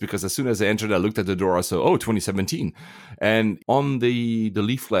it was because as soon as I entered, I looked at the door, I saw, 2017. And on the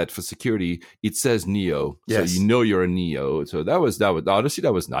leaflet for security, it says Neo. Yes. So you're a Neo. So that was honestly,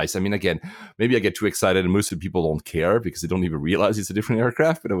 that was nice. I mean, again, maybe I get too excited and most of the people don't care because they don't even realize it's a different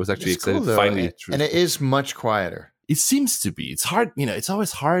aircraft, but I was actually excited cool, finally. And it is much quieter. It seems to be. It's hard, it's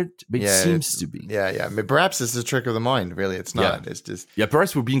always hard, but it seems to be. Yeah. I mean, perhaps it's a trick of the mind. Really, it's not. Yeah. It's just. Yeah,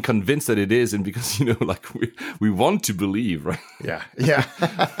 perhaps we're being convinced that it is, and because we want to believe, right? Yeah.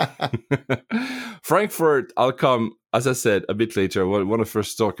 Frankfurt, I'll come, as I said, a bit later. I want to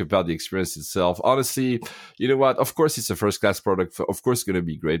first talk about the experience itself. Honestly, you know what? Of course, it's a first-class product. Of course, it's going to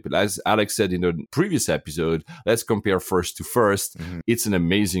be great. But as Alex said in the previous episode, let's compare first to first. Mm-hmm. It's an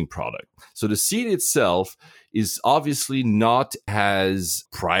amazing product. So the seat itself is obviously not as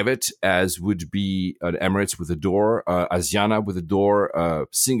private as would be an Emirates with a door, Asiana with a door,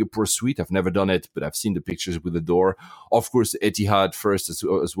 Singapore suite. I've never done it, but I've seen the pictures with a door. Of course, Etihad first as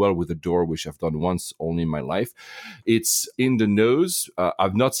well with a door, which I've done once only in my life. It's in the nose.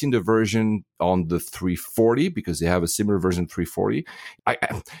 I've not seen the version on the 340 because they have a similar version 340.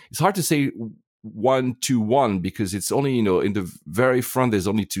 It's hard to say 1-to-1 because it's only, in the very front, there's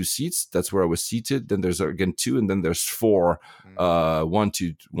only 2 seats. That's where I was seated. Then there's again 2, and then there's 4,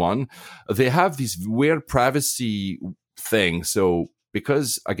 1-to-1. They have this weird privacy thing. So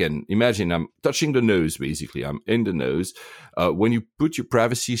because, again, imagine I'm touching the nose, basically. I'm in the nose. When you put your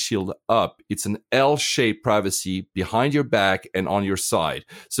privacy shield up, it's an L-shaped privacy behind your back and on your side.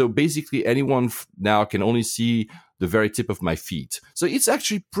 So basically anyone now can only see the very tip of my feet. So it's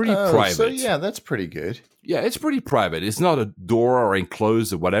actually pretty private. So yeah, that's pretty good. Yeah, it's pretty private. It's not a door or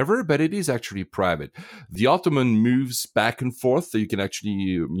enclosed or whatever, but it is actually private. The ottoman moves back and forth, so you can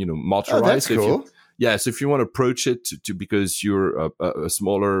actually, motorize. Oh, that's cool. So if you want to approach it to because you're a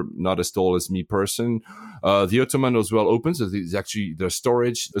smaller, not as tall as me person, the ottoman as well opens. So there's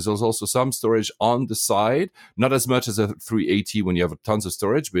storage. There's also some storage on the side, not as much as a 380 when you have tons of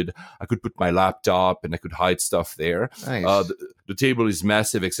storage, but I could put my laptop and I could hide stuff there. Nice. The table is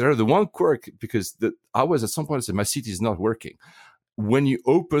massive, etc. The one quirk, because I was at some point, I said, my seat is not working. When you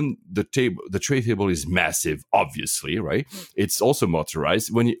open the table, the tray table is massive, obviously, right? It's also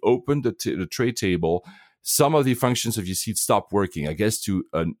motorized. When you open the tray table, some of the functions of your seat stop working, I guess, to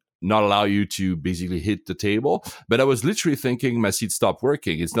not allow you to basically hit the table. But I was literally thinking my seat stopped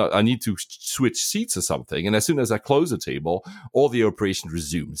working. It's not, I need to switch seats or something. And as soon as I close the table, all the operation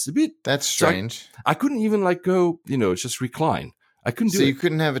resumes. A bit. That's strange. So I couldn't even go, just recline. I couldn't do it. So you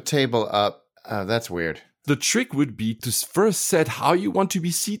couldn't have a table up. That's weird. The trick would be to first set how you want to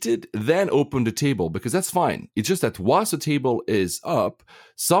be seated, then open the table, because that's fine. It's just that whilst the table is up,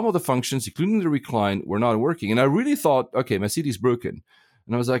 some of the functions, including the recline, were not working. And I really thought, okay, my seat is broken.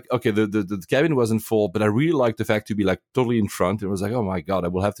 And I was like, okay, the cabin wasn't full, but I really liked the fact to be totally in front. And I was like, oh my God, I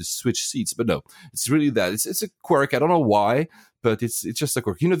will have to switch seats. But no, it's really that. It's a quirk. I don't know why, but it's just a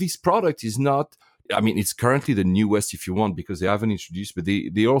quirk. This product is not... it's currently the newest, if you want, because they haven't introduced, but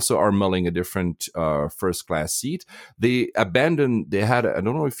they also are mulling a different first-class seat. They had, I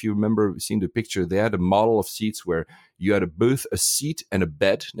don't know if you remember seeing the picture, they had a model of seats where you had both a seat and a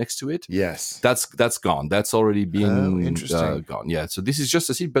bed next to it. Yes. That's gone. That's already been interesting. gone. Yeah, so this is just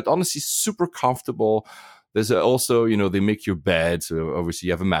a seat, but honestly, super comfortable. There's also, they make your bed. So obviously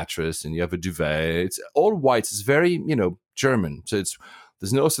you have a mattress and you have a duvet. It's all white. It's very, German. So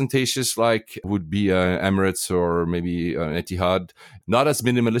there's no ostentatious like would be Emirates or maybe an Etihad. Not as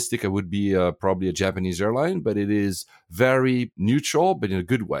minimalistic. It would be probably a Japanese airline, but it is very neutral, but in a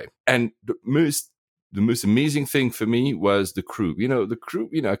good way. And the most amazing thing for me was the crew. The crew,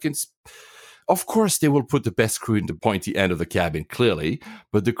 Of course, they will put the best crew in the pointy end of the cabin, clearly,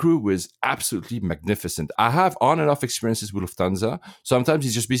 but the crew was absolutely magnificent. I have on and off experiences with Lufthansa. Sometimes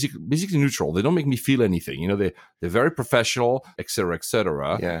it's just basically neutral. They don't make me feel anything. You know, they're very professional, etc.,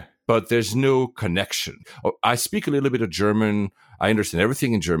 etc. Yeah. But there's no connection. I speak a little bit of German. I understand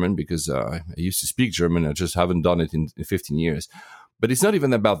everything in German because I used to speak German. I just haven't done it in 15 years. But it's not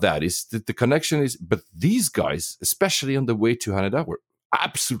even about that. It's the connection is. But these guys, especially on the way to Haneda, were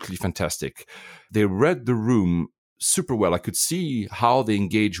absolutely fantastic. They read the room super well. I could see how they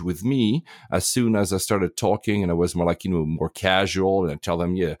engaged with me as soon as I started talking, and I was more like, more casual, and I tell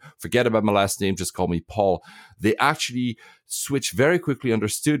them, yeah, forget about my last name, just call me Paul. They actually switched very quickly,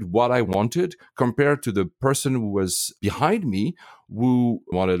 understood what I wanted, compared to the person who was behind me, who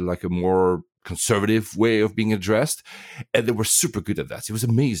wanted like a more conservative way of being addressed, and they were super good at that. It was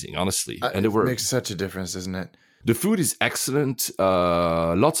amazing, honestly. And it makes such a difference, doesn't it? The food is excellent.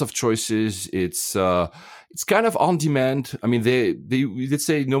 Lots of choices. It's kind of on demand. I mean, they did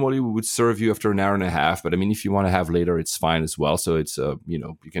say normally we would serve you after an hour and a half, but I mean, if you want to have later, it's fine as well. So it's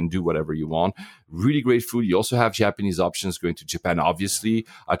you can do whatever you want. Really great food. You also have Japanese options going to Japan. Obviously,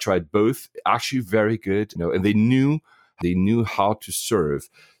 I tried both. Actually, very good. And they knew how to serve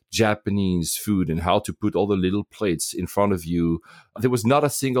Japanese food and how to put all the little plates in front of you. There was not a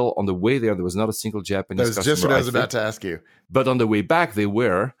single, on the way there was not a single Japanese customer. That's just what I was about to ask you. But on the way back, they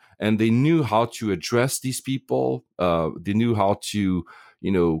were, and they knew how to address these people. They knew how to,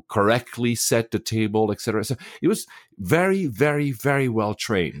 correctly set the table, etc. So it was very, very, very well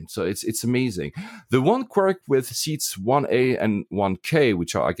trained. So it's amazing. The one quirk with seats 1A and 1K,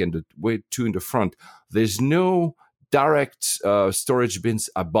 which are, again, the way two in the front, there's no direct storage bins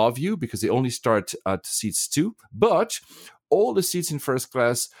above you because they only start at seats 2. But all the seats in first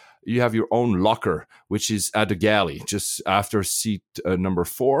class, you have your own locker, which is at the galley, just after seat number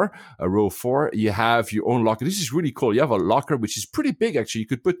 4, row 4. You have your own locker. This is really cool. You have a locker which is pretty big, actually. You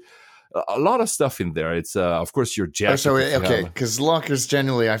could put a lot of stuff in there. It's of course your jacket. Okay, because lockers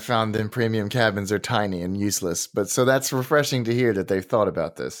generally I found in premium cabins are tiny and useless. But so that's refreshing to hear that they've thought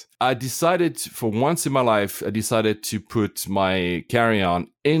about this. I decided for once in my life, to put my carry-on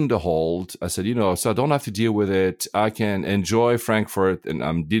in the hold. I said, so I don't have to deal with it. I can enjoy Frankfurt, and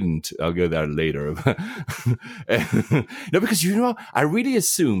I didn't. I'll go there later. No, because I really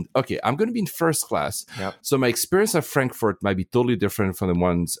assumed, okay, I'm going to be in first class. Yep. So my experience at Frankfurt might be totally different from the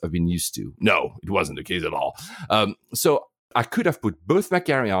ones I've been used to. No, it wasn't the case at all. So I could have put both my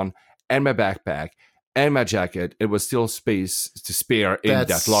carry-on and my backpack and my jacket. It was still space to spare in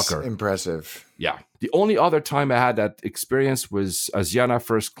that locker. That's impressive. Yeah. The only other time I had that experience was Asiana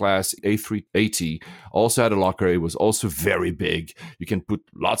first class A380. Also had a locker. It was also very big. You can put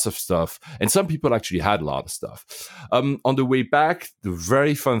lots of stuff. And some people actually had a lot of stuff. On the way back, the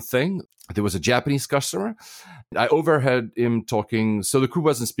very fun thing, there was a Japanese customer. I overheard him talking. So the crew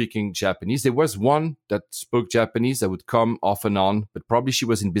wasn't speaking Japanese. There was one that spoke Japanese that would come off and on, but probably she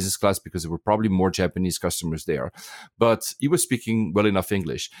was in business class because there were probably more Japanese customers there. But he was speaking well enough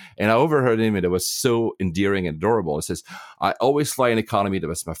English. And I overheard him, and it was so endearing and adorable. It says, I always fly in economy. That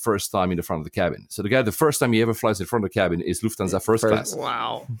was my first time in the front of the cabin. So the first time he ever flies in front of the cabin is Lufthansa first class.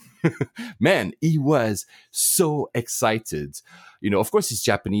 Wow. Man, he was so excited. Of course he's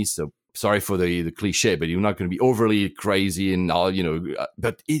Japanese, so sorry for the cliche, but you're not going to be overly crazy and all,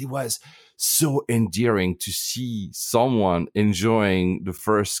 but it was so endearing to see someone enjoying the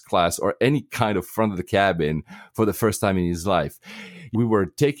first class or any kind of front of the cabin for the first time in his life. We were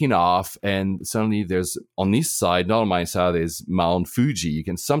taking off, and suddenly there's, on this side, not on my side, there's Mount Fuji. You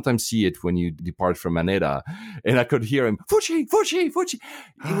can sometimes see it when you depart from Haneda. And I could hear him, Fuji, Fuji, Fuji.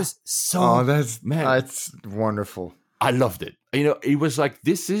 It was so, that's wonderful. I loved it. It was like,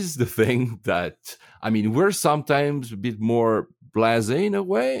 this is the thing that, we're sometimes a bit more blasé in a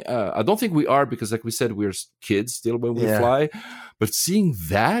way. I don't think we are, because like we said, we're kids still when we fly. But seeing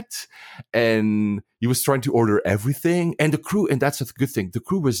that, and he was trying to order everything, and the crew, and that's a good thing, the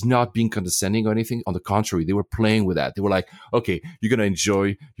crew was not being condescending or anything. On the contrary, they were playing with that. They were like, okay, you're going to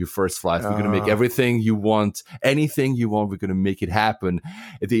enjoy your first flight. We're going to make everything you want, anything you want, we're going to make it happen.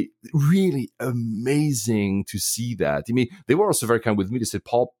 They really amazing to see that. They were also very kind with me. They said,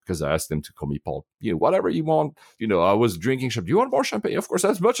 Paul, because I asked them to call me Paul, whatever you want. I was drinking champagne. Do you want more champagne? Of course,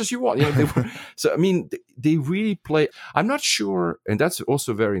 as much as you want. They were, so, they really play. I'm not sure, and that's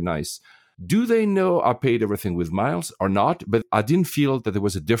also very nice. Do they know I paid everything with miles or not? But I didn't feel that there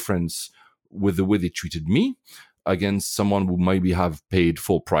was a difference with the way they treated me against someone who maybe have paid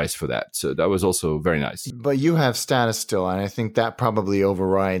full price for that. So that was also very nice. But you have status still, and I think that probably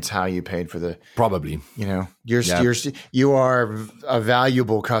overrides how you paid for the. Probably, you are a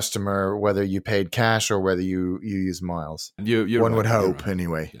valuable customer whether you paid cash or whether you use miles. One would hope,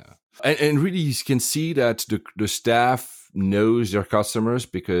 anyway. Yeah, and really, you can see that the staff knows their customers,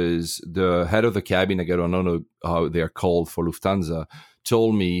 because the head of the cabin, I don't know how they're called for Lufthansa,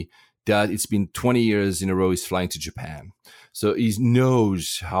 told me that it's been 20 years in a row he's flying to Japan. So he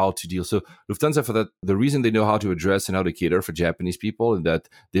knows how to deal. So Lufthansa, for that, the reason they know how to address and how to cater for Japanese people is that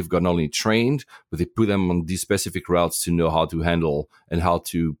they've got not only trained, but they put them on these specific routes to know how to handle and how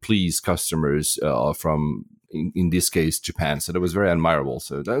to please customers from, in this case, Japan. So that was very admirable.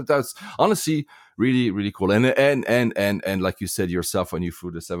 So that's honestly really, really cool. And like you said yourself, when you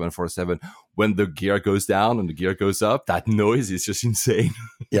flew the 747, when the gear goes down and the gear goes up, that noise is just insane.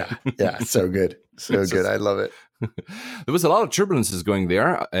 Yeah, so good. So good. I love it. There was a lot of turbulences going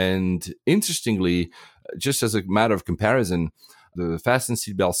there. And interestingly, just as a matter of comparison, the fasten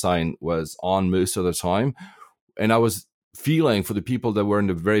seatbelt sign was on most of the time. And I was feeling for the people that were in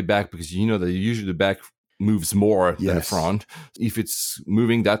the very back, because that usually the back moves more than the front. If it's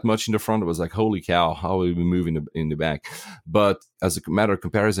moving that much in the front, it was like, holy cow, how will we move in the back? But as a matter of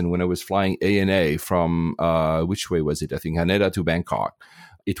comparison, when I was flying ANA from, which way was it? I think Haneda to Bangkok,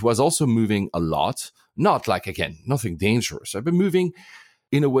 it was also moving a lot. Not like, again, nothing dangerous. I've been moving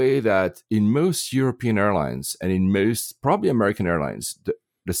in a way that in most European airlines and in most probably American airlines,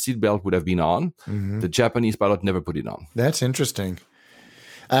 the seatbelt would have been on. Mm-hmm. The Japanese pilot never put it on. That's interesting.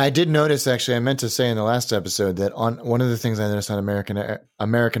 I did notice, actually, I meant to say in the last episode that on one of the things I noticed on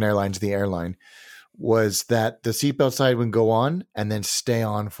American Airlines, the airline, was that the seatbelt side would go on and then stay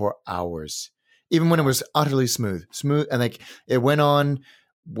on for hours, even when it was utterly smooth, and like it went on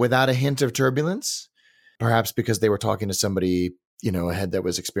without a hint of turbulence, perhaps because they were talking to somebody ahead that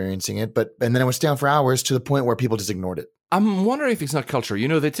was experiencing it, and then it would stay on for hours to the point where people just ignored it. I'm wondering if it's not culture.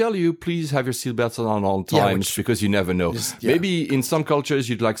 They tell you, please have your seatbelts on all times, because you never know. Maybe in some cultures,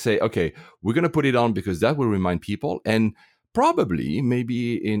 you'd like say, okay, we're going to put it on because that will remind people. And probably,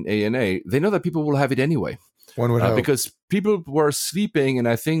 maybe in ANA, they know that people will have it anyway. One would hope. Because people were sleeping, and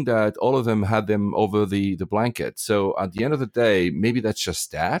I think that all of them had them over the blanket. So at the end of the day, maybe that's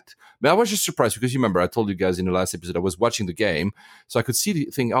just that. But I was just surprised, because you remember, I told you guys in the last episode, I was watching the game, so I could see the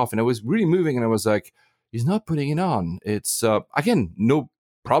thing off, and I was really moving, and I was like, he's not putting it on. It's, again, no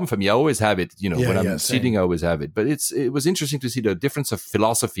problem for me. I always have it, when I'm seating, I always have it. But it was interesting to see the difference of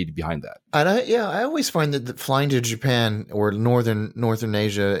philosophy behind that. And I always find that flying to Japan or northern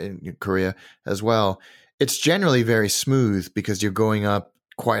Asia, in Korea as well, it's generally very smooth because you're going up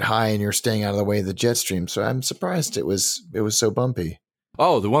quite high and you're staying out of the way of the jet stream. So I'm surprised it was so bumpy.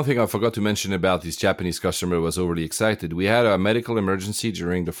 Oh, the one thing I forgot to mention about this Japanese customer was overly excited. We had a medical emergency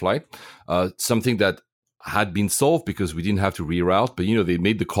during the flight, something that had been solved because we didn't have to reroute. But, they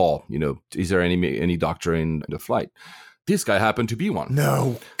made the call, is there any doctor in the flight? This guy happened to be one.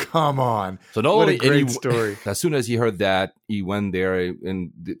 No, come on. So not what only a great story. As soon as he heard that, he went there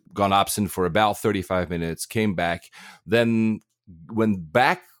and gone absent for about 35 minutes, came back, then went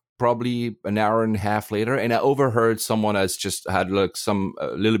back probably an hour and a half later, and I overheard someone has just had a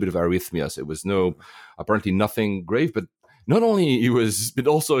little bit of arrhythmias. It was apparently nothing grave, but not only he was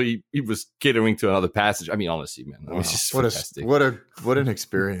catering to another passenger. I mean, honestly, man, it was just fantastic. What an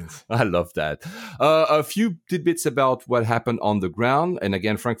experience. I love that. A few tidbits about what happened on the ground, and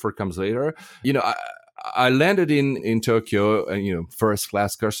again, Frankfurt comes later. I landed in Tokyo, and first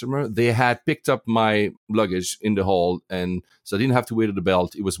class customer. They had picked up my luggage in the hall, and so I didn't have to wait at the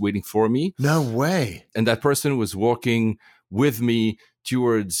belt. It was waiting for me. No way. And that person was walking with me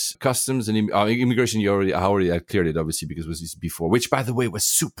towards customs and immigration. I already cleared it, obviously, because it was before, which, by the way, was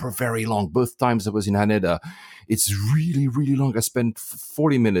super very long. Both times I was in Haneda, it's really, really long. I spent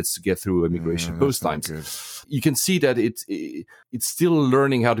 40 minutes to get through immigration, both times. Good. You can see that it's still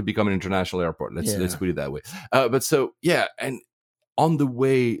learning how to become an international airport. Let's put it that way. And on the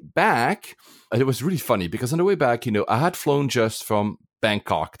way back, it was really funny because on the way back, I had flown just from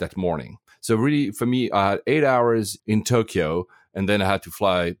Bangkok that morning. So really, for me, I had 8 hours in Tokyo, and then I had to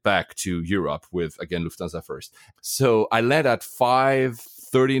fly back to Europe with, again, Lufthansa first. So I landed at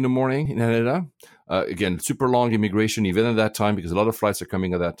 5:30 in the morning in Haneda. Again, super long immigration, even at that time, because a lot of flights are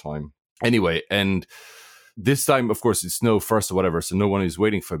coming at that time. Anyway, and this time, of course, it's no first or whatever, so no one is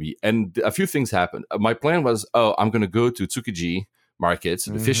waiting for me. And a few things happened. My plan was, I'm going to go to Tsukiji market,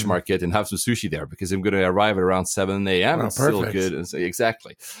 the fish market, and have some sushi there, because I'm going to arrive at around 7 a.m. Oh, it's still good.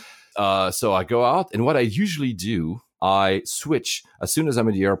 Exactly. So I go out, and what I usually do, I switch as soon as I'm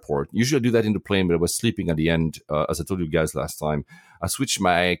at the airport. Usually I do that in the plane, but I was sleeping at the end, as I told you guys last time. I switched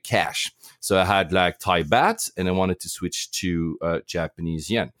my cash. So I had like Thai baht, and I wanted to switch to Japanese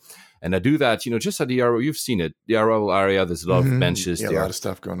yen. And I do that, just at the arrival. You've seen it. The arrival area, there's a lot of benches there. A lot of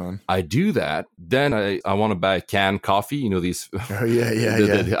stuff going on. I do that. Then I want to buy canned coffee. These. Oh,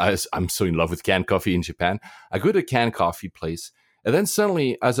 yeah. I'm so in love with canned coffee in Japan. I go to a canned coffee place. And then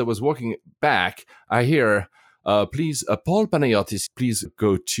suddenly, as I was walking back, I hear, please, Paul Panayotis, please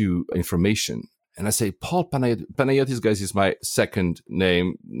go to information. And I say, Paul Panayotis, guys, is my second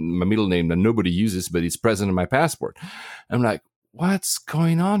name, my middle name that nobody uses, but it's present in my passport. I'm like, what's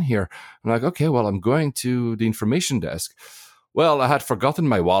going on here? I'm like, okay, well, I'm going to the information desk. Well, I had forgotten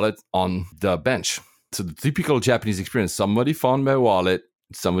my wallet on the bench. So the typical Japanese experience, somebody found my wallet,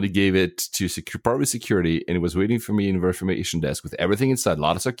 somebody gave it to private security, and it was waiting for me in the information desk with everything inside,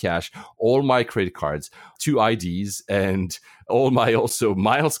 lots of cash, all my credit cards, 2 IDs, and all my also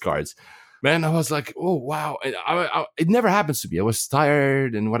miles cards. Man, I was like, oh, wow. It never happens to me. I was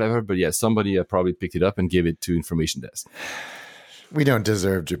tired and whatever. But yeah, somebody probably picked it up and gave it to information desk. We don't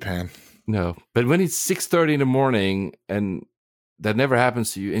deserve Japan. No. But when it's 6:30 in the morning and that never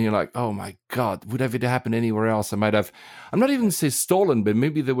happens to you, and you're like, oh my God, would have it happened anywhere else? I'm not even going to say stolen, but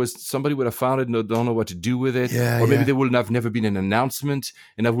maybe somebody would have found it and don't know what to do with it. Yeah, or maybe there would have never been an announcement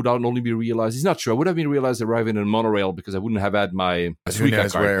and that would only be realized. It's not true. I would have been realized arriving in a monorail because I wouldn't have had my Who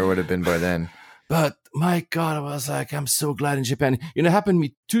knows where it would have been by then. But my God, I was like, I'm so glad in Japan. It happened to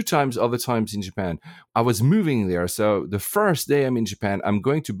me 2 times, other times in Japan. I was moving there. So the first day I'm in Japan, I'm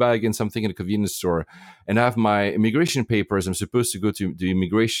going to buy again something in a convenience store and I have my immigration papers. I'm supposed to go to the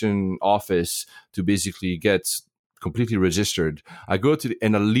immigration office to basically get completely registered. I go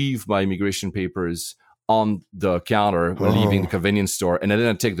and I leave my immigration papers on the counter when leaving the convenience store. And then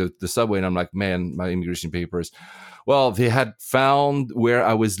I take the subway and I'm like, man, my immigration papers. Well, they had found where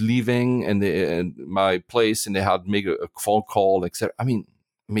I was leaving and my place, and they had made a phone call, etc. I mean,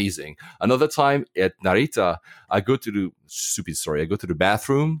 amazing. Another time at Narita, I go to the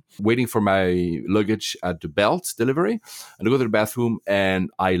bathroom, waiting for my luggage at the belt delivery. And I go to the bathroom and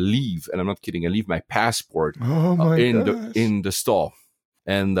I leave, and I'm not kidding, I leave my passport in the stall.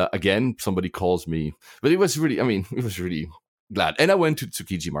 And again, somebody calls me. But it was really glad. And I went to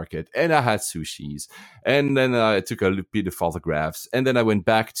Tsukiji Market and I had sushis. And then I took a bit of photographs. And then I went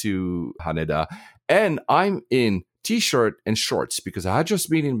back to Haneda. And I'm in T-shirt and shorts because I had just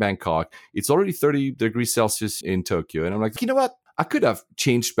been in Bangkok. It's already 30 degrees Celsius in Tokyo. And I'm like, you know what? I could have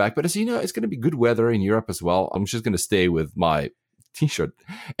changed back. But I said, it's going to be good weather in Europe as well. I'm just going to stay with my T-shirt.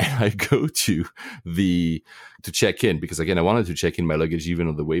 And I go to check in because, again, I wanted to check in my luggage even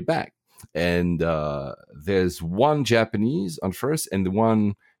on the way back. And there's one Japanese on first and the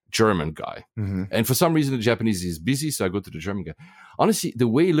one German guy. Mm-hmm. And for some reason, the Japanese is busy, so I go to the German guy. Honestly, the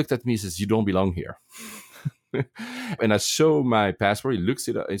way he looked at me, he says, you don't belong here. And I show my passport. He looks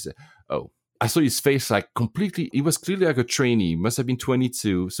it up. He said, oh. I saw his face like completely, he was clearly like a trainee. Must have been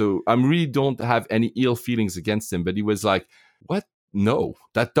 22. So I really don't have any ill feelings against him. But he was like, what? No,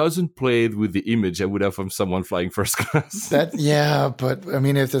 that doesn't play with the image I would have from someone flying first class. But I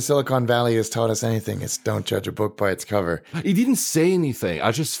mean, if the Silicon Valley has taught us anything, it's don't judge a book by its cover. He didn't say anything.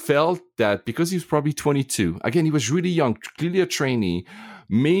 I just felt that because he was probably 22, again, he was really young, clearly a trainee.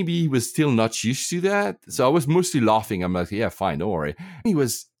 Maybe he was still not used to that. So I was mostly laughing. I'm like, yeah, fine, don't worry. He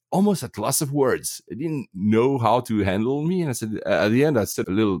was almost at loss of words. He didn't know how to handle me. And I said, at the end, I said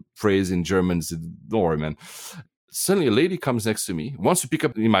a little phrase in German. I said, don't worry, man. Suddenly a lady comes next to me, wants to pick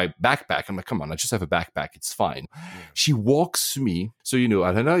up my backpack. I'm like, come on, I just have a backpack. It's fine. Yeah. She walks me. So,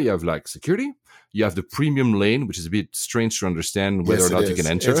 I don't know, you have like security. You have the premium lane, which is a bit strange to understand whether or not you can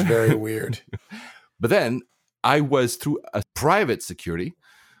enter. It's very weird. But then I was through a private security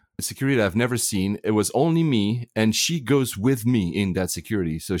that I've never seen. It was only me, and she goes with me in that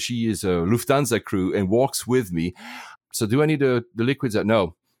security. So she is a Lufthansa crew and walks with me. So do I need the liquids?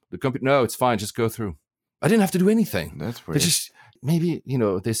 No. The company? No, it's fine. Just go through. I didn't have to do anything. That's weird. Maybe,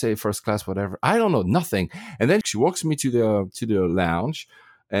 they say first class, whatever. I don't know, nothing. And then she walks me to the lounge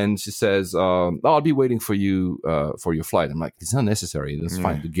and she says, I'll be waiting for you for your flight. I'm like, it's not necessary. That's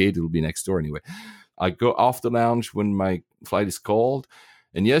fine. The gate will be next door anyway. I go off the lounge when my flight is called.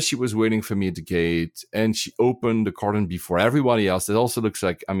 And yes, she was waiting for me at the gate. And she opened the curtain before everybody else. It also looks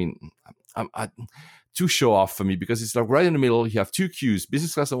like, I'm too show off for me because it's like right in the middle. You have 2 queues,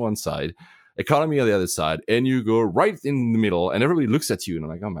 business class on one side, economy on the other side, and you go right in the middle and everybody looks at you and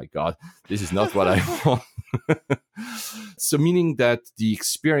I'm like, oh my God, this is not what I want. So meaning that the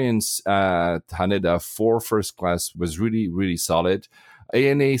experience at Haneda for first class was really, really solid.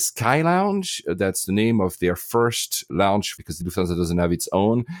 ANA Sky Lounge. That's the name of their first lounge because Lufthansa doesn't have its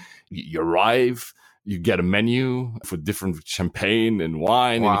own. You arrive, you get a menu for different champagne and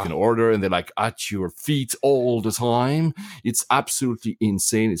wine, and you can order, and they're like at your feet all the time. It's absolutely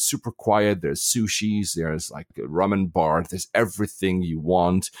insane. It's super quiet. There's sushis, there's like a ramen bar, there's everything you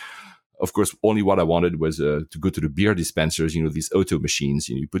want. Of course, only what I wanted was to go to the beer dispensers, these auto machines.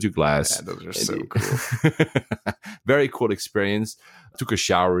 You put your glass. Yeah, those are so cool. Very cool experience. Took a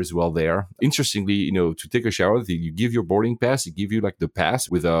shower as well there. Interestingly, to take a shower, you give your boarding pass. They give you like the pass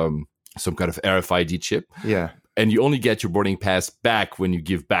with some kind of RFID chip. Yeah. And you only get your boarding pass back when you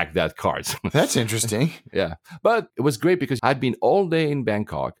give back that card. That's interesting. Yeah. But it was great because I'd been all day in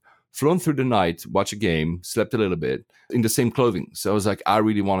Bangkok, flown through the night, watched a game, slept a little bit in the same clothing. So I was like, I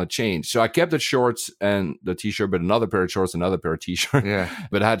really want to change. So I kept the shorts and the t-shirt, but another pair of shorts, another pair of t-shirt. Yeah.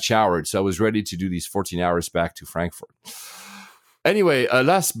 But I had showered. So I was ready to do these 14 hours back to Frankfurt. Anyway,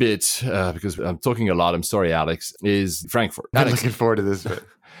 last bit, because I'm talking a lot, I'm sorry, Alex, is Frankfurt. I'm looking forward to this bit.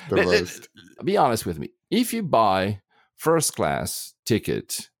 Be honest with me. If you buy first class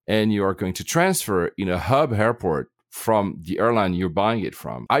ticket and you are going to transfer in a hub airport from the airline you're buying it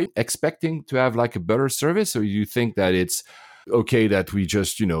from, are you expecting to have like a better service, or you think that it's okay that we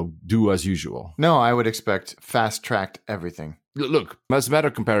just, do as usual? No, I would expect fast-tracked everything. Look, as a matter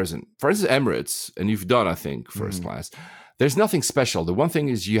of comparison, for instance, Emirates, and you've done, I think, first class, there's nothing special. The one thing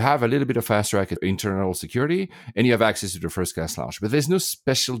is you have a little bit of fast track internal security and you have access to the first class lounge, but there's no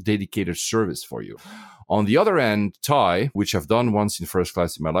special dedicated service for you. On the other end, Thai, which I've done once in first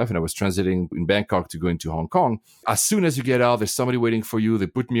class in my life, and I was transiting in Bangkok to go into Hong Kong. As soon as you get out, there's somebody waiting for you. They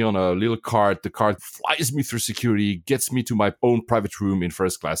put me on a little cart. The cart flies me through security, gets me to my own private room in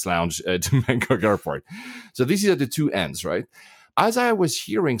first class lounge to Bangkok airport. So these are the two ends, right? As I was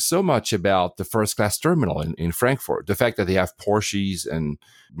hearing so much about the first class terminal in Frankfurt, the fact that they have Porsches and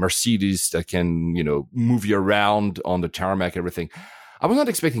Mercedes that can, move you around on the tarmac, everything, I was not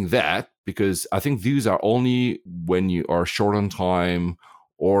expecting that, because I think these are only when you are short on time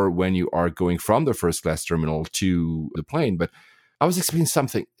or when you are going from the first class terminal to the plane. But I was expecting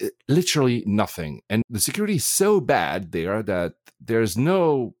something, literally nothing. And the security is so bad there that there's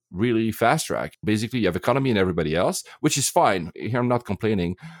no really fast track. Basically, you have economy and everybody else, which is fine. Here, I'm not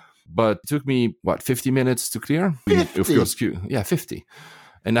complaining. But it took me, 50 minutes to clear? 50? Of course, 50.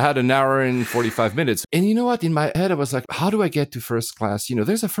 And I had an hour and 45 minutes. And you know what? In my head, I was like, how do I get to first class?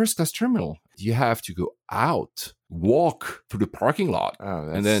 There's a first class terminal. You have to go out, walk through the parking lot,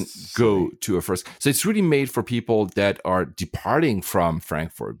 and then go to a first. So it's really made for people that are departing from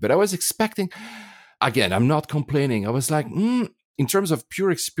Frankfurt. But I was expecting, again, I'm not complaining. I was like, in terms of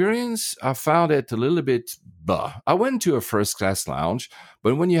pure experience, I found it a little bit I went to a first class lounge,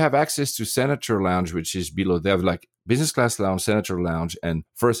 but when you have access to Senator Lounge, which is below, they have like business class lounge, Senator Lounge, and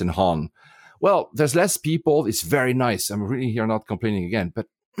first and Han. Well, there's less people. It's very nice. I'm really here not complaining again, but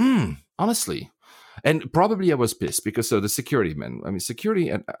honestly, and probably I was pissed because the security, man.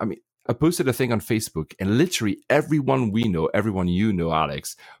 I posted a thing on Facebook, and literally everyone we know, everyone you know,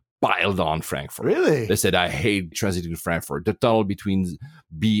 Alex, piled on Frankfurt. Really? They said, I hate transiting to Frankfurt. The tunnel between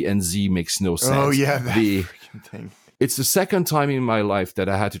B and Z makes no sense. Oh, yeah, that freaking thing. It's the second time in my life that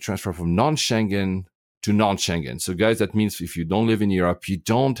I had to transfer from non-Schengen to non-Schengen. So, guys, that means if you don't live in Europe, you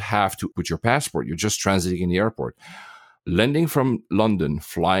don't have to put your passport. You're just transiting in the airport. Landing from London,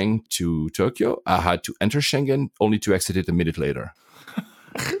 flying to Tokyo, I had to enter Schengen, only to exit it a minute later.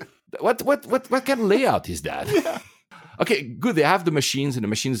 What kind of layout is that? Yeah. Okay, good. They have the machines, and the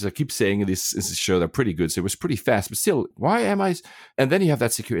machines, I keep saying in this show, they're pretty good. So it was pretty fast, but still, why am I? And then you have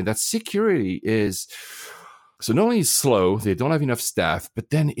that security. And that security is, so not only is slow, they don't have enough staff,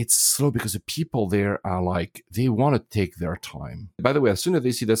 but then it's slow because the people there are like, they want to take their time. By the way, as soon as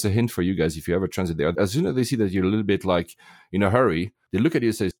they see, that's a hint for you guys, if you ever transit there, as soon as they see that you're a little bit like in a hurry, they look at you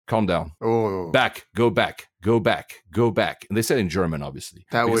and say, calm down. Oh. Back, go back, go back, go back. And they said in German, obviously.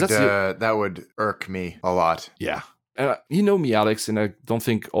 That would irk me a lot. Yeah. You know me, Alex, and I don't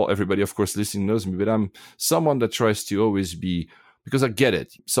think everybody, of course, listening knows me, but I'm someone that tries to always be, because I get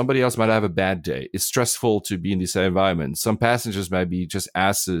it. Somebody else might have a bad day. It's stressful to be in this environment. Some passengers might be just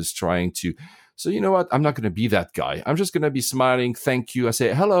asses trying to. So you know what? I'm not going to be that guy. I'm just going to be smiling. Thank you. I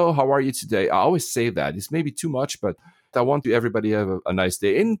say, hello, how are you today? I always say that. It's maybe too much, but I want everybody to have a nice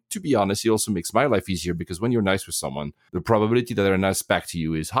day. And to be honest, it also makes my life easier because when you're nice with someone, the probability that they're nice back to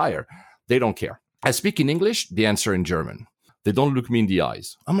you is higher. They don't care. I speak in English, they answer in German. They don't look me in the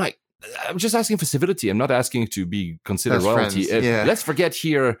eyes. I'm like, I'm just asking for civility. I'm not asking to be considered royalty. Yeah. Let's forget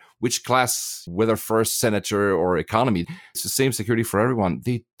here which class, whether first, senator, or economy. It's the same security for everyone.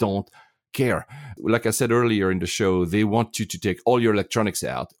 They don't care. Like I said earlier in the show, they want you to take all your electronics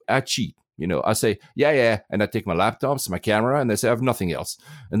out. I cheat. I say, yeah. And I take my laptops, my camera, and they say I have nothing else.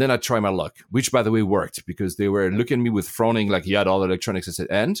 And then I try my luck, which, by the way, worked because they were looking at me with frowning like you had all the electronics. I said,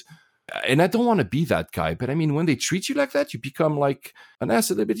 and I don't want to be that guy. But I mean, when they treat you like that, you become like an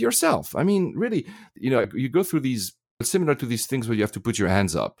ass a little bit yourself. I mean, really, you go through these, similar to these things where you have to put your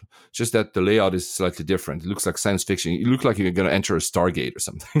hands up, just that the layout is slightly different. It looks like science fiction. You look like you're going to enter a Stargate or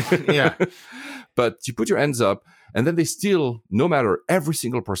something. Yeah. But you put your hands up, and then they still, no matter every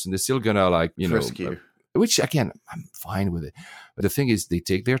single person, they're still going to like, frisk you. Which again, I'm fine with it. But the thing is, they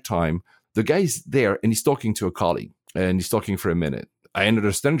take their time. The guy's there and he's talking to a colleague and he's talking for a minute. I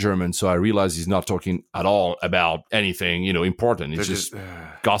understand German, so I realize he's not talking at all about anything, important. It's just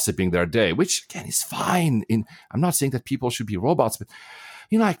gossiping their day, which again is fine. I'm not saying that people should be robots, but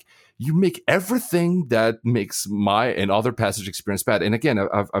you make everything that makes my and other passage experience bad. And again,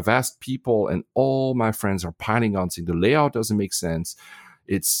 I've asked people, and all my friends are piling on saying the layout doesn't make sense.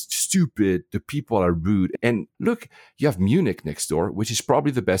 It's stupid. The people are rude. And look, you have Munich next door, which is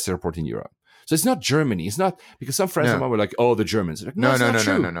probably the best airport in Europe. So it's not Germany. It's not, because some friends of mine were like, oh, the Germans. Like,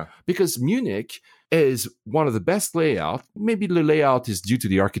 no. Because Munich is one of the best layout. Maybe the layout is due to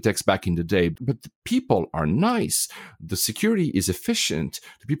the architects back in the day, but the people are nice. The security is efficient.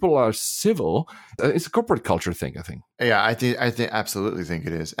 The people are civil. It's a corporate culture thing, I think. Yeah, I absolutely think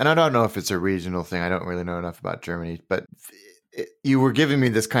it is. And I don't know if it's a regional thing. I don't really know enough about Germany, but you were giving me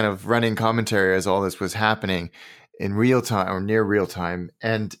this kind of running commentary as all this was happening in real time or near real time.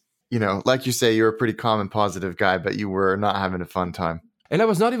 And like you say, you're a pretty calm and positive guy, but you were not having a fun time. And I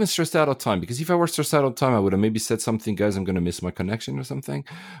was not even stressed out on time, because if I were stressed out on time, I would have maybe said something, guys, I'm going to miss my connection or something,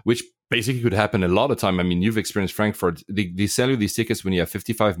 which basically could happen a lot of time. I mean, you've experienced Frankfurt. They sell you these tickets when you have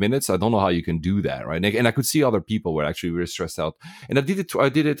 55 minutes. I don't know how you can do that, right? And I could see other people were actually really stressed out. And I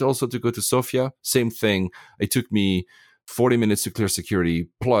did it also to go to Sofia. Same thing. It took me 40 minutes to clear security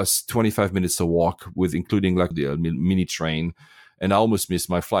plus 25 minutes to walk, with including like the mini train. And I almost missed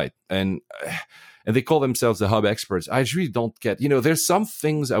my flight. And they call themselves the hub experts. I really don't get, there's some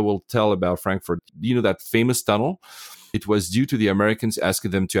things I will tell about Frankfurt. That famous tunnel, it was due to the Americans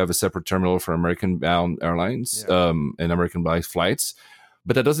asking them to have a separate terminal for American-bound airlines and American-bound flights.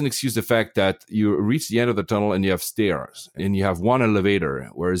 But that doesn't excuse the fact that you reach the end of the tunnel and you have stairs and you have one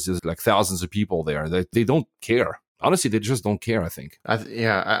elevator, whereas there's like thousands of people there. They don't care. Honestly, they just don't care, I think.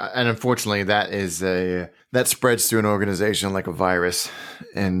 And unfortunately, that spreads through an organization like a virus,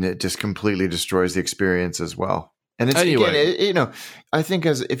 and it just completely destroys the experience as well. And it's again, I think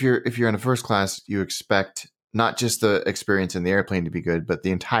if you're in a first class, you expect not just the experience in the airplane to be good, but the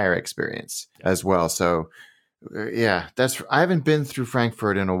entire experience as well. So, I haven't been through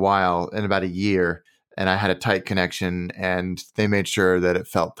Frankfurt in a while, in about a year. And I had a tight connection, and they made sure that it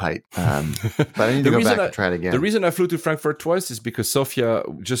felt tight. But I need to go back and try it again. The reason I flew to Frankfurt twice is because Sofia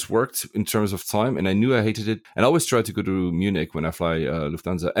just worked in terms of time, and I knew I hated it. And I always try to go to Munich when I fly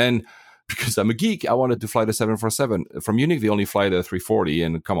Lufthansa. And because I'm a geek, I wanted to fly the 747. From Munich, they only fly the 340.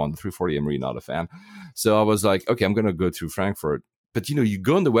 And come on, the 340, I'm really not a fan. So I was like, okay, I'm going to go through Frankfurt. But, you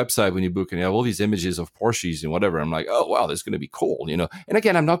go on the website when you book and you have all these images of Porsches and whatever. I'm like, oh, wow, this is going to be cool, And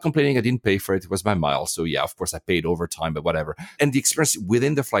again, I'm not complaining. I didn't pay for it. It was my miles. So, yeah, of course, I paid overtime, but whatever. And the experience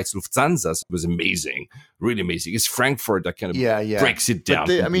within the flights, Lufthansa, was amazing, really amazing. It's Frankfurt that kind of breaks it down.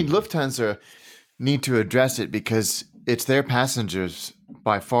 But Lufthansa need to address it, because it's their passengers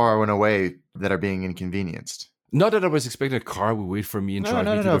by far and away that are being inconvenienced. Not that I was expecting a car would wait for me and drive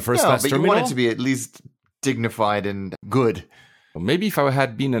me to the first class terminal. You want it to be at least dignified and good. Maybe if I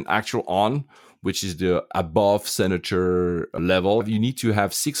had been an actual on, which is the above senator level, you need to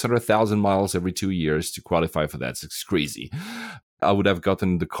have 600,000 miles every 2 years to qualify for that. It's crazy. I would have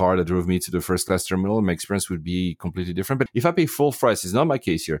gotten the car that drove me to the first class terminal, and my experience would be completely different. But if I pay full price, it's not my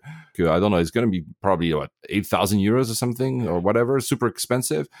case here. I don't know. It's going to be probably 8,000 euros or something or whatever, super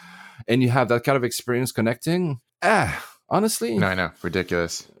expensive. And you have that kind of experience connecting. Honestly. No, I know.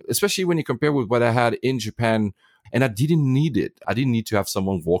 Ridiculous. Especially when you compare with what I had in Japan. And I didn't need it. I didn't need to have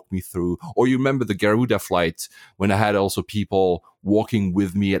someone walk me through. Or you remember the Garuda flight when I had also people walking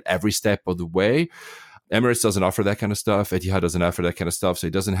with me at every step of the way. Emirates doesn't offer that kind of stuff. Etihad doesn't offer that kind of stuff. So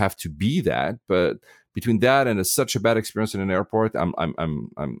it doesn't have to be that. But between that and such a bad experience in an airport, I'm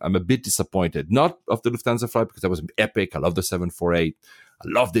a bit disappointed. Not of the Lufthansa flight, because that was epic. I love the 748. I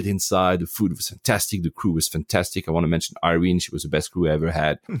loved it inside. The food was fantastic. The crew was fantastic. I want to mention Irene. She was the best crew I ever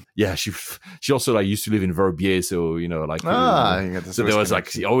had. Yeah, she also used to live in Verbier, so so there was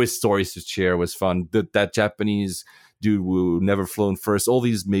always stories to share. It was fun. That Japanese dude who never flown first. All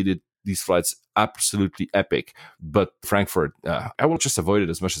these made it these flights absolutely epic. But Frankfurt, I will just avoid it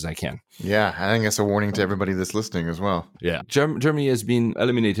as much as I can. Yeah, I think that's a warning to everybody that's listening as well. Yeah. Germany has been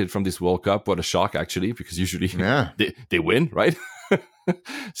eliminated from this World Cup. What a shock, actually, because usually they win, right?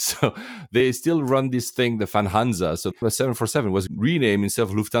 So they still run this thing, the FRANKFURT. So the 747 was renamed instead of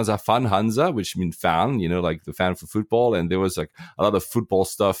Lufthansa FRANKFURT, which means fan, like the fan for football. And there was like a lot of football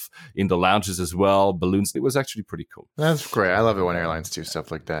stuff in the lounges as well, balloons. It was actually pretty cool. That's great. I love it when airlines do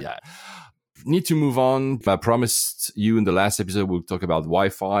stuff like that. Yeah. Need to move on. I promised you in the last episode we'll talk about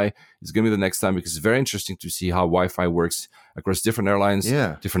Wi-Fi. It's going to be the next time because it's very interesting to see how Wi-Fi works across different airlines,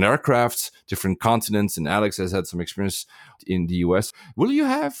 different aircrafts, different continents. And Alex has had some experience in the US. Will you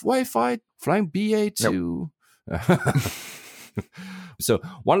have Wi-Fi flying BA2? Nope. So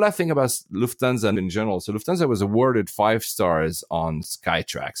one last thing about Lufthansa in general. So Lufthansa was awarded 5 stars on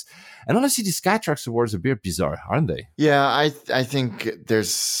SkyTrax. And honestly, the SkyTrax awards are a bit bizarre, aren't they? Yeah, I think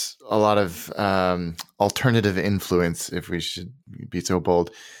there's a lot of alternative influence, if we should be so bold,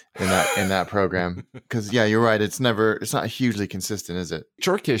 in that program. Because yeah, you're right. It's not hugely consistent, is it?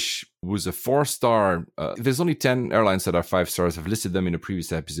 Turkish was a 4-star. There's only 10 airlines that are 5 stars. I've listed them in a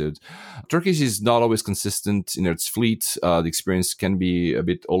previous episode. Turkish is not always consistent in its fleet. The experience can be a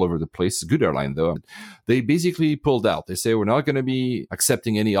bit all over the place. It's a good airline though. They basically pulled out. They say we're not going to be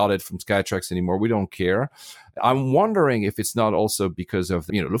accepting any audit from SkyTrax anymore. We don't care. I'm wondering if it's not also because of,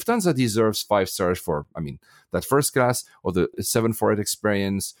 Lufthansa deserves 5 stars for, that first class or the 748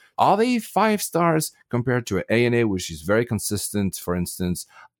 experience. Are they 5 stars compared to an ANA, which is very consistent, for instance?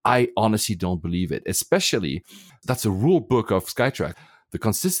 I honestly don't believe it, especially that's a rule book of SkyTrax. The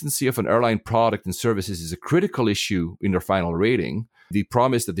consistency of an airline product and services is a critical issue in their final rating. They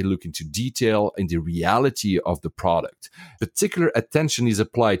promise that they look into detail and the reality of the product. Particular attention is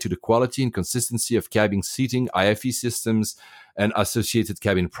applied to the quality and consistency of cabin seating, IFE systems, and associated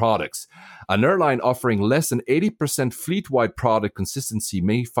cabin products. An airline offering less than 80% fleet-wide product consistency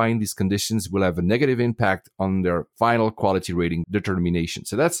may find these conditions will have a negative impact on their final quality rating determination.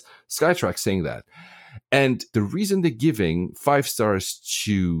 So that's SkyTrax saying that. And the reason they're giving 5 stars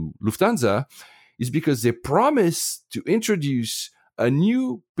to Lufthansa is because they promise to introduce a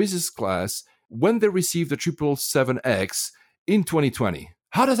new business class when they receive the 777X in 2020.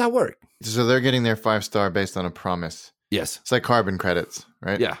 How does that work? So they're getting their 5-star based on a promise. Yes. It's like carbon credits,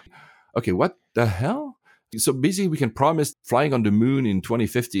 right? Yeah. Okay, what the hell? So basically we can promise flying on the moon in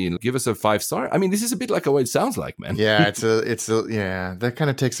 2050 and give us a 5-star. This is a bit like what it sounds like, man. Yeah, that kind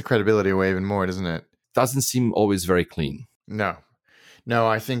of takes the credibility away even more, doesn't it? Doesn't seem always very clean. No,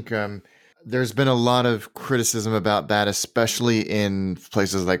 I think there's been a lot of criticism about that, especially in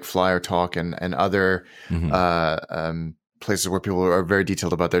places like Flyer Talk and other places where people are very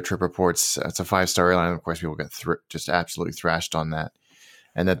detailed about their trip reports. It's a 5-star airline. Of course, people get just absolutely thrashed on that.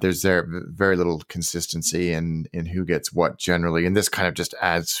 And that there's very little consistency in who gets what generally. And this kind of just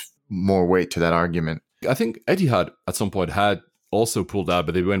adds more weight to that argument. I think Etihad at some point had also pulled out,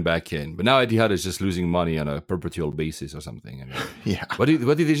 but they went back in. But now Etihad is just losing money on a perpetual basis or something. Yeah. What did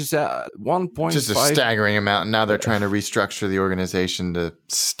they just say? 1.5? Just a staggering amount. And now they're trying to restructure the organization to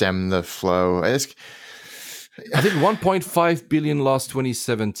stem the flow. I think 1.5 billion lost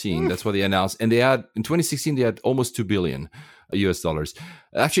 2017. That's what they announced. And in 2016, they had almost 2 billion US dollars.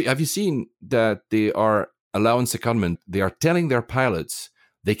 Actually, have you seen that they are allowing secondment? They are telling their pilots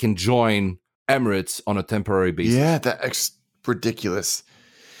they can join Emirates on a temporary basis. Yeah, that's ridiculous.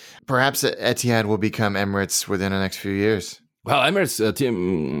 Perhaps Etihad will become Emirates within the next few years. Well, Emirates,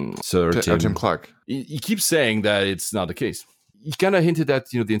 Tim Clark. He keeps saying that it's not the case. He kind of hinted that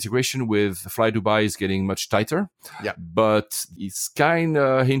the integration with Fly Dubai is getting much tighter. Yeah, but he's kind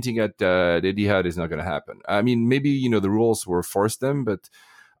of hinting at that Etihad is not going to happen. Maybe the rules were forced them, but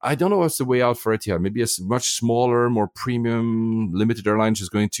I don't know what's the way out for Etihad. Maybe a much smaller, more premium, limited airline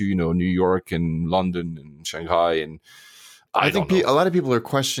just going to New York and London and Shanghai, and I think a lot of people are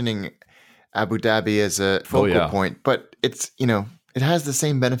questioning Abu Dhabi as a focal point, but it's it has the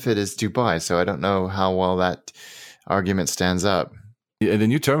same benefit as Dubai, so I don't know how well that argument stands up. And the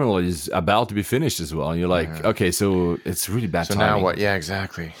new terminal is about to be finished as well. And you're like, okay, so it's really bad timing. So now what? Yeah,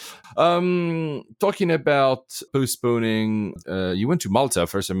 exactly. Talking about postponing, you went to Malta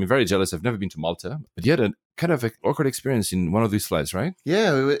first. I'm very jealous. I've never been to Malta, but you had a kind of an awkward experience in one of these flights, right?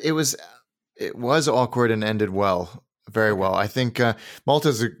 Yeah, it was awkward and ended well, very well. I think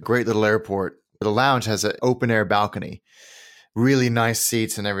Malta's a great little airport. The lounge has an open air balcony. Really nice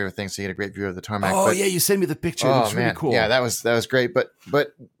seats and everything, so you get a great view of the tarmac. Oh, yeah, you sent me the picture. It looks really cool. Yeah, that was great. But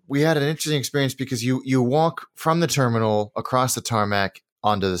we had an interesting experience because you walk from the terminal across the tarmac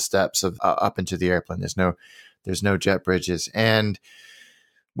onto the steps of up into the airplane. There's no jet bridges, and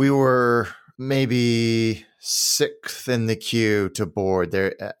We were maybe 6th in the queue to board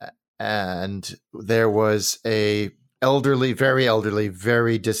there, and there was a very elderly,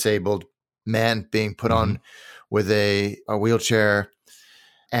 very disabled man being put on with a wheelchair.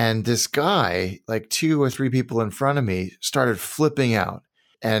 And this guy, like 2 or 3 people in front of me, started flipping out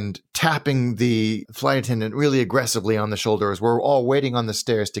and tapping the flight attendant really aggressively on the shoulder as we're all waiting on the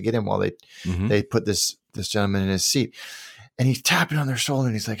stairs to get in while they put this gentleman in his seat. And he's tapping on their shoulder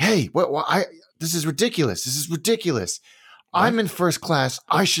and he's like, "Hey, this is ridiculous. This is ridiculous. What? I'm in first class.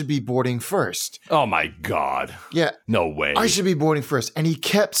 I should be boarding first." Oh my God. Yeah. No way. I should be boarding first. And he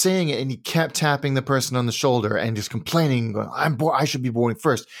kept saying it and he kept tapping the person on the shoulder and just complaining, I should be boarding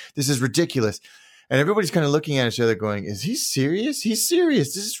first. This is ridiculous. And everybody's kind of looking at each other going, is he serious? He's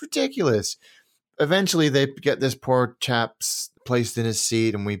serious. This is ridiculous. Eventually they get this poor chap placed in his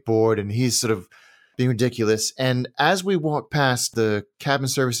seat and we board and he's sort of being ridiculous. And as we walk past, the cabin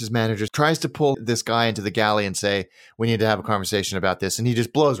services manager tries to pull this guy into the galley and say, we need to have a conversation about this. And he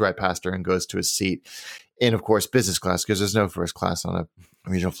just blows right past her and goes to his seat in, of course, business class, because there's no first class on a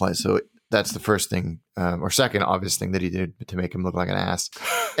regional flight. So that's the first thing, or second obvious thing that he did to make him look like an ass.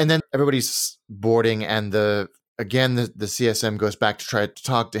 And then everybody's boarding and the CSM goes back to try to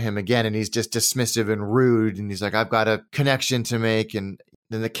talk to him again. And he's just dismissive and rude. And he's like, I've got a connection to make. And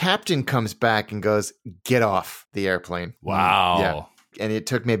then the captain comes back and goes, get off the airplane. Wow. Yeah. And it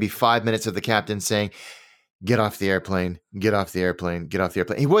took maybe 5 minutes of the captain saying, get off the airplane, get off the airplane, get off the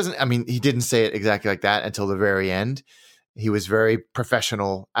airplane. He didn't say it exactly like that until the very end. He was very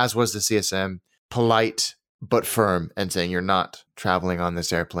professional, as was the CSM, polite but firm, and saying, you're not traveling on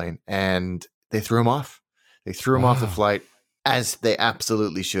this airplane. And they threw him off. They threw him off the flight, as they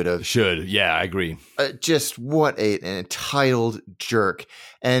absolutely should have. Yeah, I agree. Just what an entitled jerk.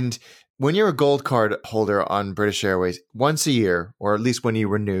 And when you're a gold card holder on British Airways, once a year, or at least when you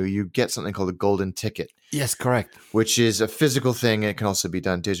renew, you get something called a golden ticket. Yes, correct. Which is a physical thing. It can also be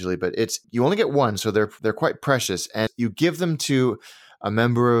done digitally, but you only get one, so they're quite precious. And you give them to a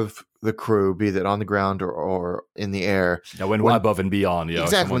member of the crew, be that on the ground or in the air. Yeah, when above and beyond. Yeah,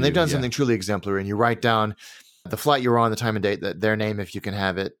 exactly. When they've done something truly exemplary, and you write down the flight you were on, the time and date, their name, if you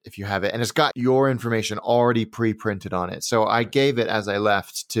have it, and it's got your information already pre-printed on it. So I gave it as I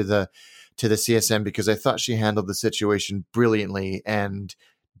left to the CSM because I thought she handled the situation brilliantly and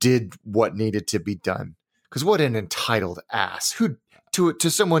did what needed to be done. Because what an entitled ass! Who to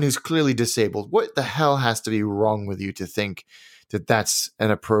someone who's clearly disabled? What the hell has to be wrong with you to think that that's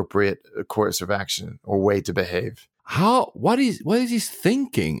an appropriate course of action or way to behave? What is he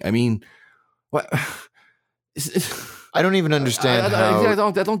thinking? I mean, what? I don't even understand I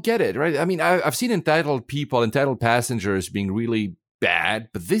don't get it, right? I mean, I've seen entitled passengers being really bad,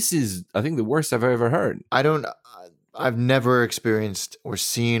 but this is, I think, the worst I've ever heard. I've never experienced or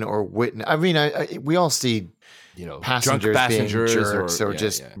seen or witnessed. I mean, we all see, passengers being jerks or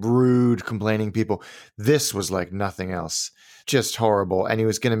just rude, complaining people. This was like nothing else. Just horrible. And he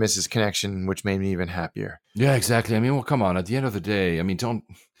was going to miss his connection, which made me even happier. Yeah, exactly. I mean, well, come on. At the end of the day, I mean, don't.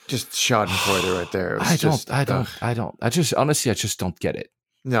 Just schadenfreude right there. I just don't get it.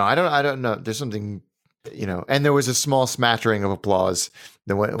 No, I don't know. There's something, and there was a small smattering of applause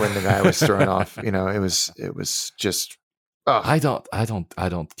when the guy was thrown off. It was just. I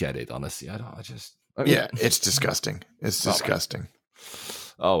don't get it. Honestly, it's disgusting. It's disgusting.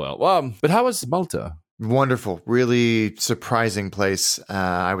 Oh well. But how was Malta? Wonderful, really surprising place.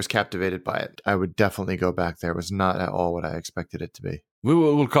 I was captivated by it. I would definitely go back there. It was not at all what I expected it to be.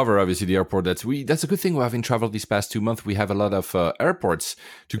 We'll cover, obviously, the airport. That's a good thing. Having traveled these past 2 months, we have a lot of airports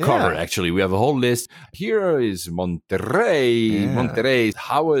to cover, actually. We have a whole list. Here is Monterrey. Yeah. Monterrey.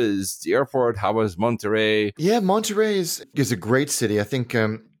 How was the airport? How was Monterrey? Yeah, Monterrey is a great city. I think,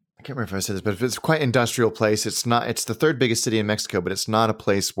 I can't remember if I said this, but it's quite an industrial place. It's the third biggest city in Mexico, but it's not a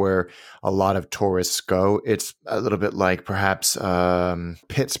place where a lot of tourists go. It's a little bit like perhaps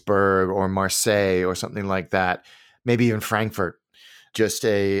Pittsburgh or Marseille or something like that. Maybe even Frankfurt. Just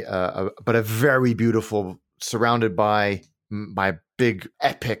but a very beautiful, surrounded by big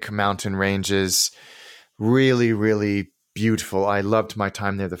epic mountain ranges. Really, really beautiful. I loved my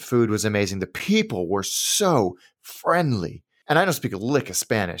time there. The food was amazing. The people were so friendly. And I don't speak a lick of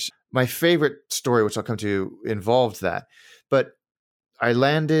Spanish. My favorite story, which I'll come to, involved that. But I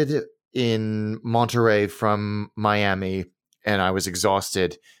landed in Monterrey from Miami and I was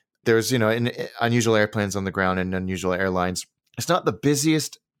exhausted. There's, unusual airplanes on the ground and unusual airlines. It's not the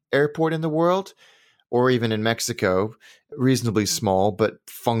busiest airport in the world or even in Mexico, reasonably small, but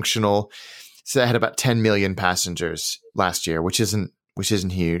functional. So I had about 10 million passengers last year, which isn't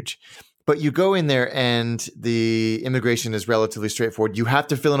huge. But you go in there and the immigration is relatively straightforward. You have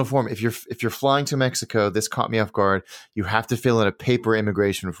to fill in a form. If you're flying to Mexico, this caught me off guard. You have to fill in a paper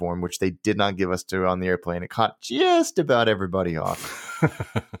immigration form, which they did not give us to on the airplane. It caught just about everybody off.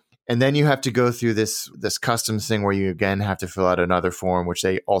 And then you have to go through this customs thing where you again have to fill out another form, which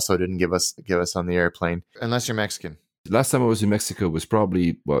they also didn't give us on the airplane, unless you're Mexican. Last time I was in Mexico was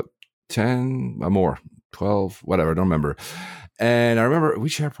probably 10 or more, 12, whatever, I don't remember. And I remember,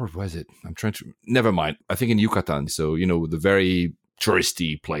 which airport was it? Never mind. I think in Yucatan. So, the very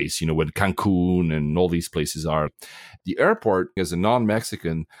touristy place, where Cancun and all these places are. The airport, as a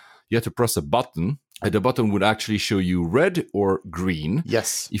non-Mexican, you had to press a button. And the button would actually show you red or green.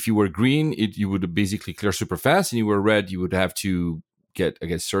 Yes. If you were green, you would basically clear super fast. And you were red, you would have to get, I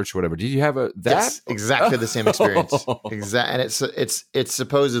guess, search or whatever. Did you have that? Yes, exactly the same experience. And it's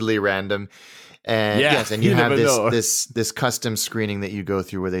supposedly random. And yes, and you have this custom screening that you go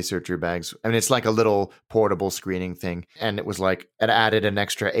through where they search your bags. I mean, it's like a little portable screening thing. And it was like, it added an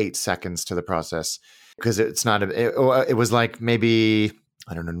extra 8 seconds to the process because it's not, it was like maybe,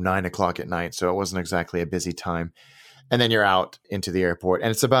 I don't know, 9 o'clock at night. So it wasn't exactly a busy time. And then you're out into the airport. And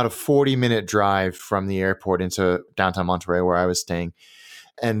it's about a 40-minute drive from the airport into downtown Monterey where I was staying.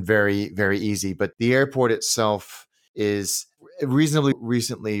 And very, very easy. But the airport itself is reasonably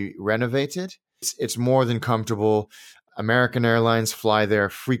recently renovated. It's more than comfortable. American Airlines fly there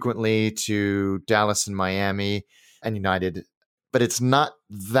frequently to Dallas and Miami and United, but it's not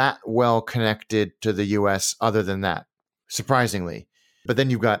that well connected to the US other than that, surprisingly. But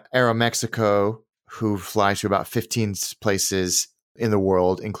then you've got Aeromexico, who flies to about 15 places in the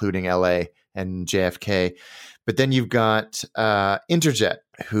world, including LA and JFK. But then you've got Interjet,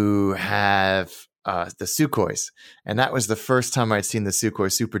 who have the Sukhois. And that was the first time I'd seen the Sukhoi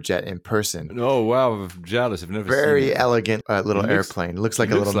Superjet in person. Oh, wow. I'm jealous. I've never seen it. Very elegant little airplane. Looks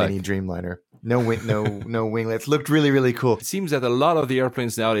like a little mini Dreamliner. No winglets. Looked really, really cool. It seems that a lot of the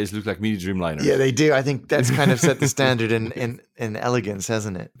airplanes nowadays look like mini Dreamliners. Yeah, they do. I think that's kind of set the standard in elegance,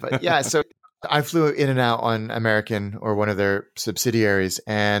 hasn't it? But yeah, so I flew in and out on American or one of their subsidiaries,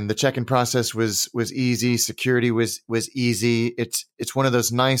 and the check-in process was easy. Security was easy. It's one of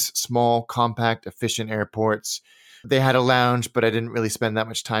those nice, small, compact, efficient airports. They had a lounge, but I didn't really spend that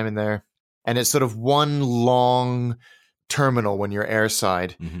much time in there. And it's sort of one long terminal when you're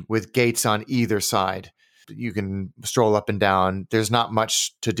airside with gates on either side. You can stroll up and down. There's not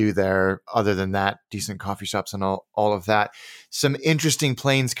much to do there other than that. Decent coffee shops and all of that. Some interesting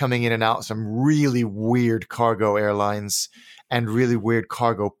planes coming in and out. Some really weird cargo airlines and really weird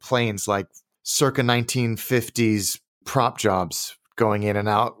cargo planes, like circa 1950s prop jobs going in and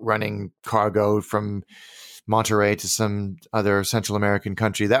out, running cargo from Monterey to some other Central American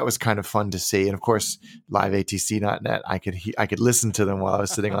country. That was kind of fun to see. And of course, LiveATC.net, I could listen to them while I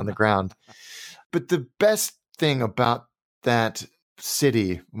was sitting on the ground. But the best thing about that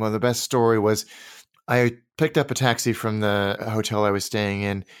city, well, the best story was I picked up a taxi from the hotel I was staying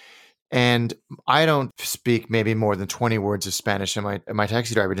in, and I don't speak maybe more than 20 words of Spanish, and my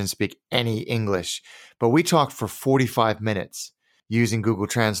taxi driver didn't speak any English. But we talked for 45 minutes using Google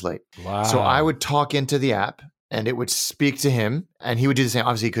Translate. Wow. So I would talk into the app, and it would speak to him, and he would do the same.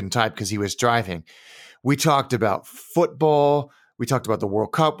 Obviously, he couldn't type because he was driving. We talked about football. We talked about the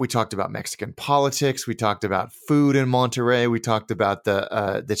World Cup. We talked about Mexican politics. We talked about food in Monterey. We talked about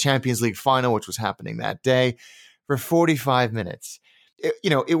the Champions League final, which was happening that day, for 45 minutes.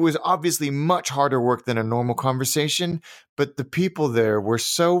 It was obviously much harder work than a normal conversation, but the people there were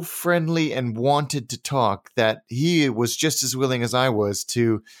so friendly and wanted to talk that he was just as willing as I was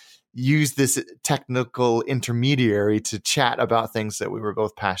to use this technical intermediary to chat about things that we were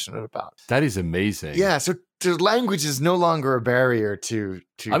both passionate about. That is amazing. Yeah, so language is no longer a barrier to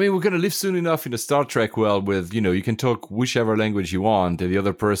I mean, we're going to live soon enough in a Star Trek world with, you can talk whichever language you want and the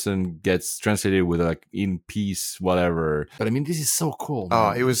other person gets translated with like in peace, whatever. But I mean, this is so cool, man.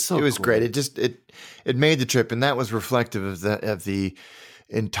 Oh, it was cool. Great. It made the trip, and that was reflective of the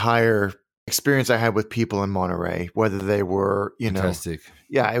entire experience I had with people in Monterey, whether they were, Fantastic.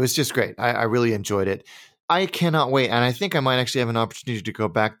 Yeah, it was just great. I really enjoyed it. I cannot wait. And I think I might actually have an opportunity to go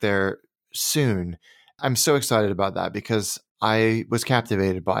back there soon. I'm so excited about that because I was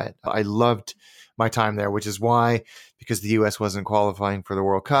captivated by it. I loved my time there, which is why, because the U.S. wasn't qualifying for the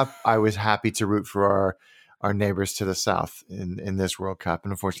World Cup, I was happy to root for our neighbors to the south in this World Cup.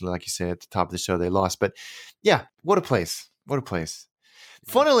 And unfortunately, like you say, at the top of the show, they lost. But yeah, what a place. What a place.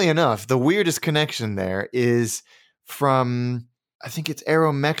 Funnily enough, the weirdest connection there is from, I think it's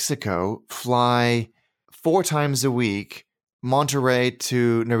Aeromexico, fly 4 times a week, Monterey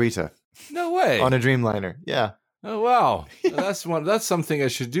to Narita. No way. On a Dreamliner. Yeah. Oh wow, That's something I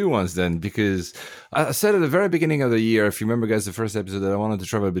should do once then, because I said at the very beginning of the year, if you remember, guys, the first episode, that I wanted to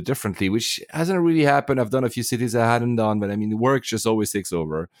travel a bit differently, which hasn't really happened. I've done a few cities I hadn't done, but I mean, work just always takes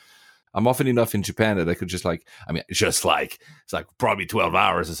over. I'm often enough in Japan that I could it's like probably 12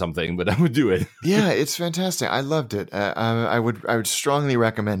 hours or something, but I would do it. Yeah, it's fantastic. I loved it. I would strongly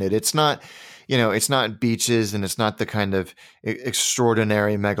recommend it. It's not, it's not beaches, and it's not the kind of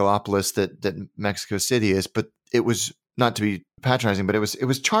extraordinary megalopolis that Mexico City is, but it was, not to be patronizing, but it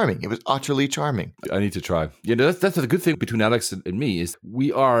was charming. It was utterly charming. I need to try. Yeah, that's the good thing between Alex and me, is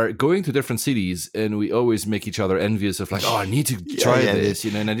we are going to different cities, and we always make each other envious of like, I need to try this,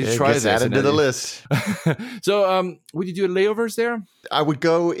 and I need to try this. Added to the list. So, would you do layovers there? I would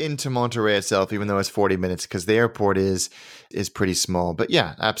go into Monterrey itself, even though it's 40 minutes, because the airport is pretty small. But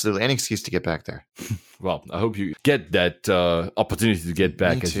yeah, absolutely, any excuse to get back there. Well, I hope you get that opportunity to get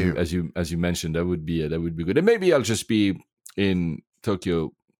back, as you mentioned. That would be good. And maybe I'll just be in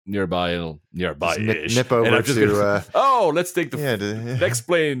Tokyo nearby-ish. Nip over to... let's take the next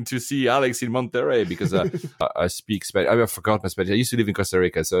plane to see Alex in Monterrey, because I speak Spanish. I forgot my Spanish. I used to live in Costa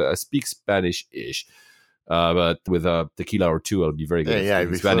Rica, so I speak Spanish-ish. But with a tequila or two, I'll be very good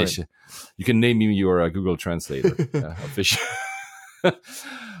in Spanish. Fluent. You can name me your Google Translator. Official.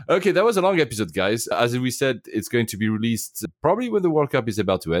 Okay, that was a long episode, guys. As we said, it's going to be released probably when the World Cup is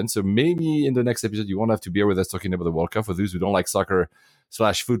about to end. So maybe in the next episode, you won't have to bear with us talking about the World Cup. For those who don't like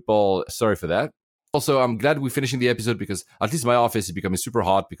soccer/football, sorry for that. Also, I'm glad we're finishing the episode, because at least my office is becoming super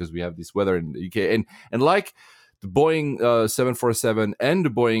hot because we have this weather in the UK. And like the Boeing 747 and the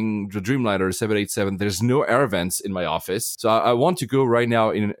Dreamliner 787, there's no air vents in my office. So I want to go right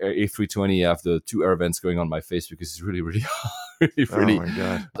now in an A320. I have the 2 air vents going on my face because it's really, really hot. Really. Oh my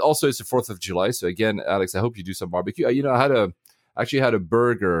God. Also, it's the 4th of July. So again, Alex, I hope you do some barbecue. I actually had a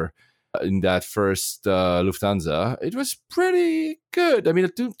burger in that first Lufthansa. It was pretty good. I mean,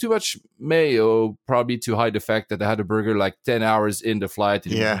 too much mayo, probably to hide the fact that I had a burger like 10 hours in the flight.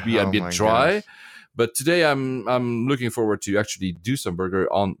 It would be a bit dry. Gosh. But today I'm looking forward to actually do some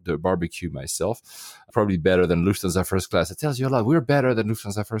burger on the barbecue myself. Probably better than Lufthansa first class. It tells you a lot. We're better than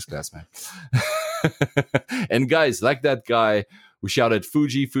Lufthansa first class, man. And guys, like that guy who shouted,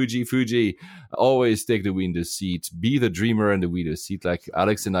 Fuji, Fuji, Fuji, always take the window seat. Be the dreamer in the window seat like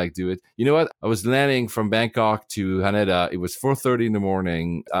Alex and I do it. You know what? I was landing from Bangkok to Haneda. It was 4:30 in the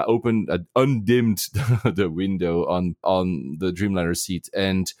morning. I undimmed the window on the Dreamliner seat,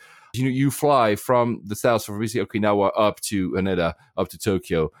 and you fly from the south, from Okinawa up to Haneda, up to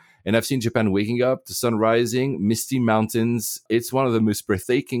Tokyo. And I've seen Japan waking up, the sun rising, misty mountains. It's one of the most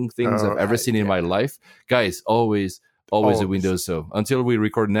breathtaking things I've ever seen in my life. Guys, always a window. So until we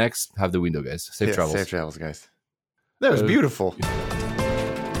record next, have the window, guys. Safe travels. Safe travels, guys. That was beautiful.